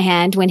grab my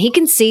hand when he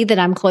can see that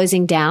I'm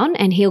closing down,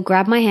 and he'll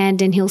grab my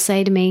hand and he'll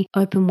say to me,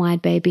 open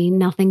wide, baby.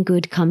 Nothing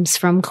good comes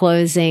from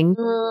closing.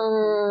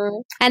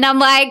 And I'm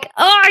like,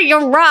 oh,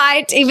 you're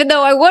right. Even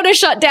though I want to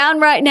shut down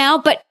right now,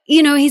 but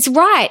he's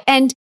right.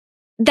 And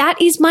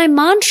that is my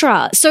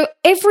mantra. So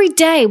every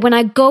day when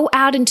I go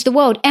out into the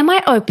world, am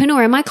I open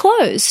or am I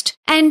closed?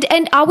 And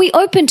are we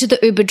open to the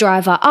Uber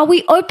driver? Are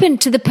we open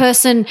to the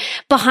person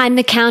behind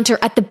the counter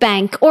at the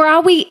bank? Or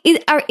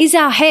is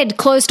our head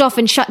closed off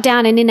and shut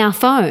down and in our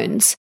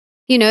phones?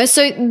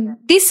 So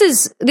this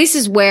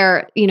is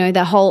where,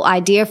 the whole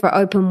idea for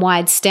Open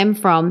Wide stem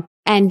from.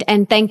 And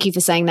thank you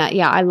for saying that.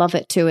 Yeah, I love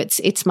it too.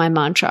 It's my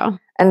mantra.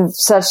 And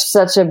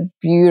such a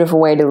beautiful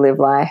way to live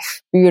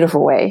life.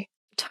 Beautiful way.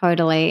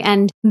 Totally.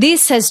 And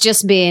this has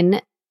just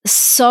been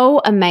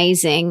so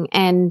amazing,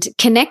 and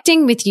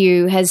connecting with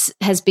you has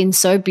been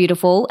so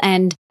beautiful.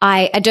 And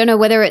I don't know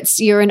whether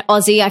you're an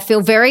Aussie. I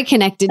feel very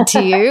connected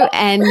to you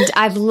and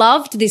I've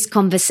loved this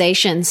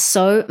conversation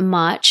so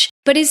much.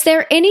 But is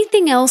there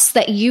anything else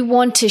that you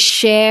want to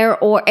share,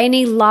 or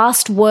any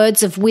last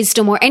words of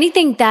wisdom, or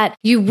anything that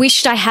you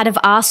wished I had have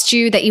asked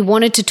you that you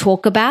wanted to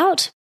talk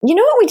about? You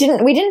know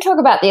what, we didn't talk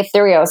about the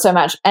ethereal so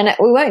much, and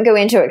we won't go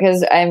into it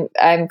because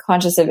I'm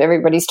conscious of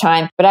everybody's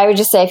time. But I would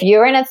just say, if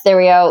you're in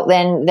ethereal,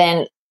 then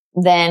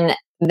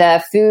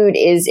the food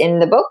is in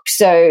the book.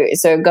 So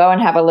go and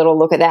have a little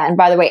look at that. And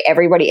by the way,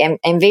 everybody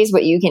envies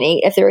what you can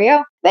eat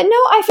ethereal. But no,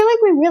 I feel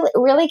like we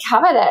really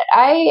covered it.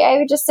 I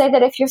would just say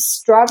that if you're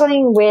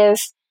struggling with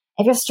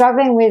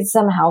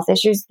some health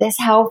issues, there's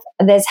help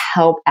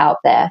out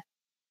there.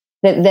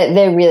 That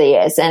there really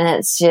is,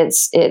 and it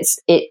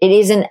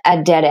isn't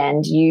a dead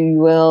end. You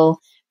will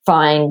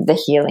find the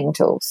healing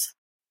tools.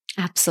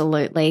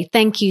 Absolutely.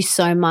 Thank you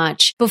so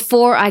much.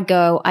 Before I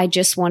go, I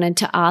just wanted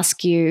to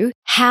ask you,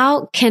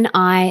 how can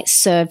I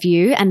serve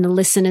you and the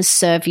listeners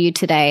serve you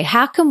today?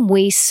 How can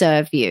we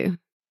serve you?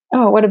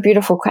 Oh, what a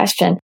beautiful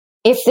question.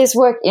 If this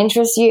work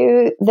interests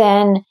you,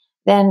 then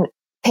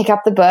pick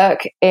up the book.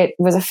 It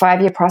was a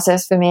 5-year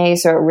process for me,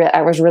 so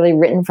it was really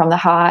written from the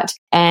heart,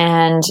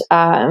 and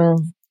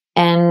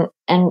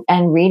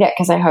read it,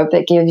 because I hope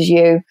it gives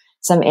you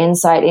some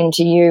insight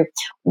into you.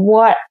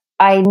 What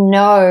I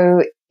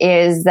know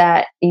is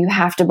that you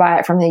have to buy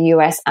it from the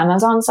US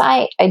Amazon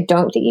site. I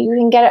don't think you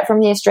can get it from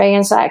the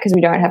Australian site because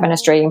we don't have an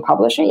Australian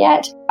publisher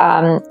yet.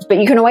 But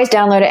you can always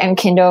download it on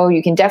Kindle.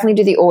 You can definitely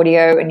do the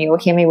audio and you'll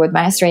hear me with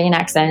my Australian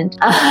accent.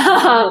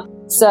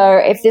 So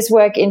if this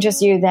work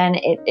interests you, then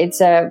it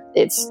is a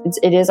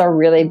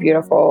really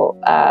beautiful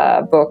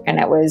book, and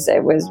it was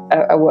a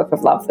work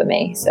of love for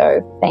me.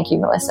 So thank you,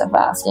 Melissa, for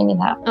asking me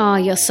that. Oh,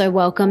 you're so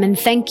welcome. And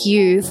thank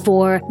you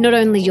for not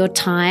only your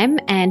time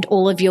and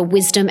all of your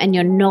wisdom and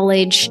your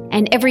knowledge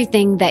and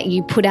everything that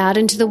you put out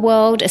into the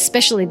world,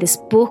 especially this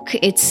book.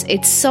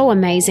 It's so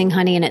amazing,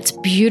 honey, and it's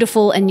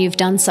beautiful, and you've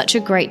done such a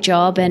great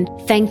job. And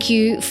thank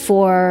you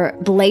for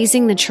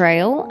blazing the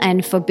trail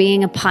and for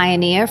being a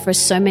pioneer for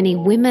so many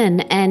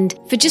women and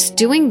for just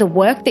doing the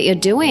work that you're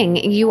doing.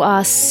 You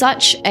are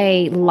such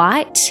a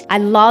light. I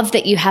love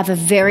that you have a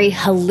very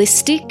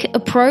holistic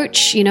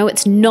approach. You know,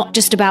 it's not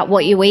just about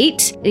what you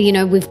eat. You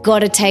know, we've got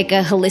to take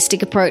a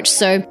holistic approach.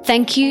 So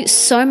thank you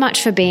so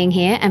much for being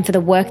here and for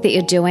the work that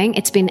you're doing.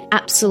 It's been an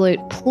absolute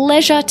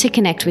pleasure to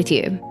connect with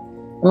you.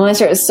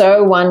 Melissa, it was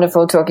so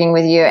wonderful talking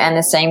with you, and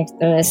the same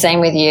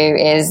with you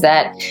is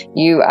that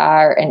you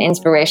are an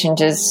inspiration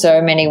to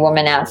so many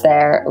women out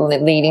there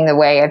leading the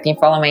way. I've been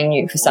following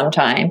you for some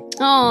time.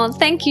 Oh,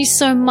 thank you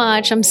so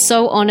much. I'm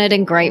so honored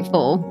and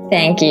grateful.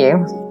 Thank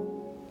you.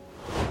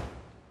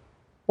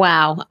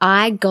 Wow,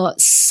 I got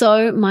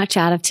so much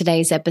out of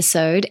today's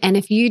episode. And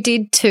if you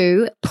did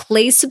too,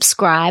 please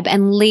subscribe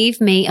and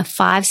leave me a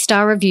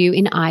 5-star review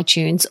in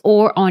iTunes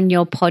or on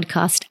your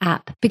podcast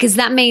app, because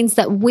that means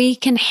that we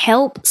can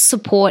help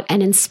support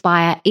and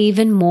inspire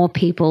even more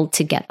people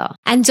together.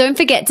 And don't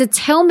forget to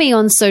tell me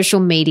on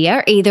social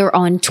media, either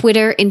on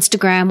Twitter,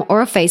 Instagram,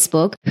 or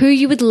Facebook, who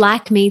you would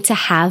like me to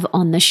have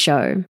on the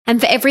show. And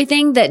for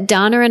everything that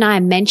Dana and I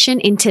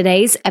mentioned in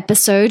today's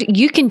episode,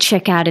 you can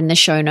check out in the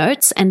show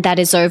notes, and that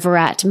is over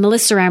at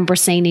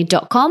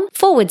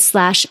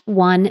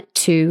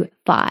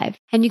melissaambrosini.com/125.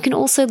 And you can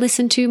also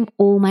listen to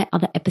all my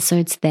other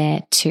episodes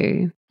there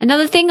too.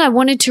 Another thing I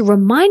wanted to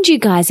remind you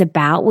guys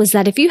about was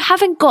that if you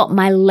haven't got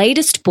my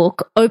latest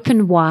book,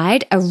 Open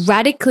Wide, A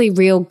Radically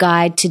Real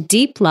Guide to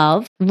Deep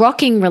Love,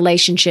 Rocking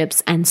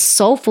Relationships, and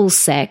Soulful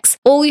Sex,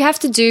 all you have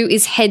to do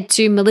is head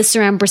to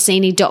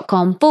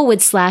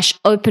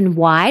melissaambrosini.com/open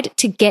wide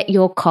to get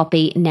your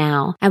copy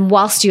now. And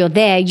whilst you're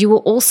there, you will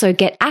also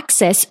get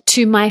access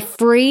to my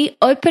free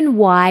Open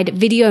Wide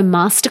video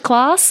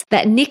masterclass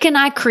that Nick and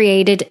I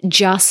created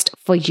just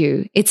for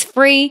you. It's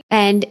free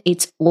and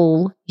it's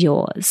all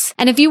yours.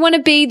 And if you want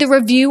to be the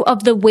review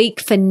of the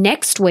week for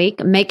next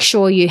week, make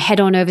sure you head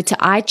on over to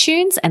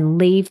iTunes and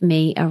leave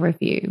me a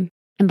review.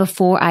 And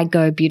before I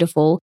go,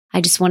 beautiful,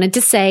 I just wanted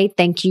to say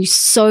thank you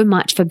so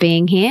much for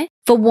being here,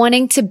 for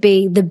wanting to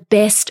be the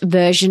best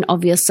version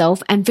of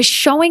yourself, and for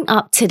showing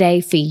up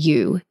today for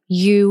you.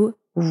 You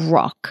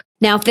rock.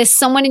 Now, if there's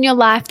someone in your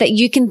life that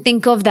you can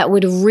think of that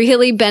would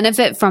really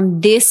benefit from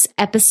this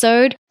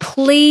episode,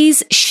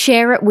 please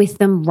share it with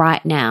them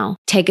right now.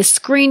 Take a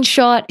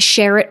screenshot,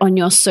 share it on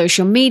your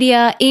social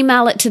media,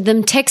 email it to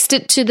them, text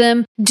it to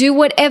them. Do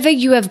whatever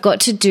you have got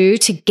to do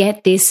to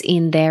get this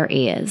in their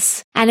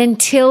ears. And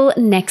until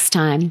next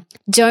time,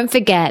 don't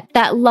forget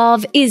that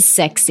love is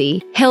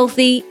sexy,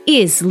 healthy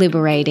is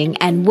liberating,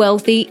 and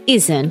wealthy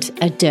isn't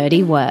a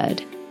dirty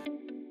word.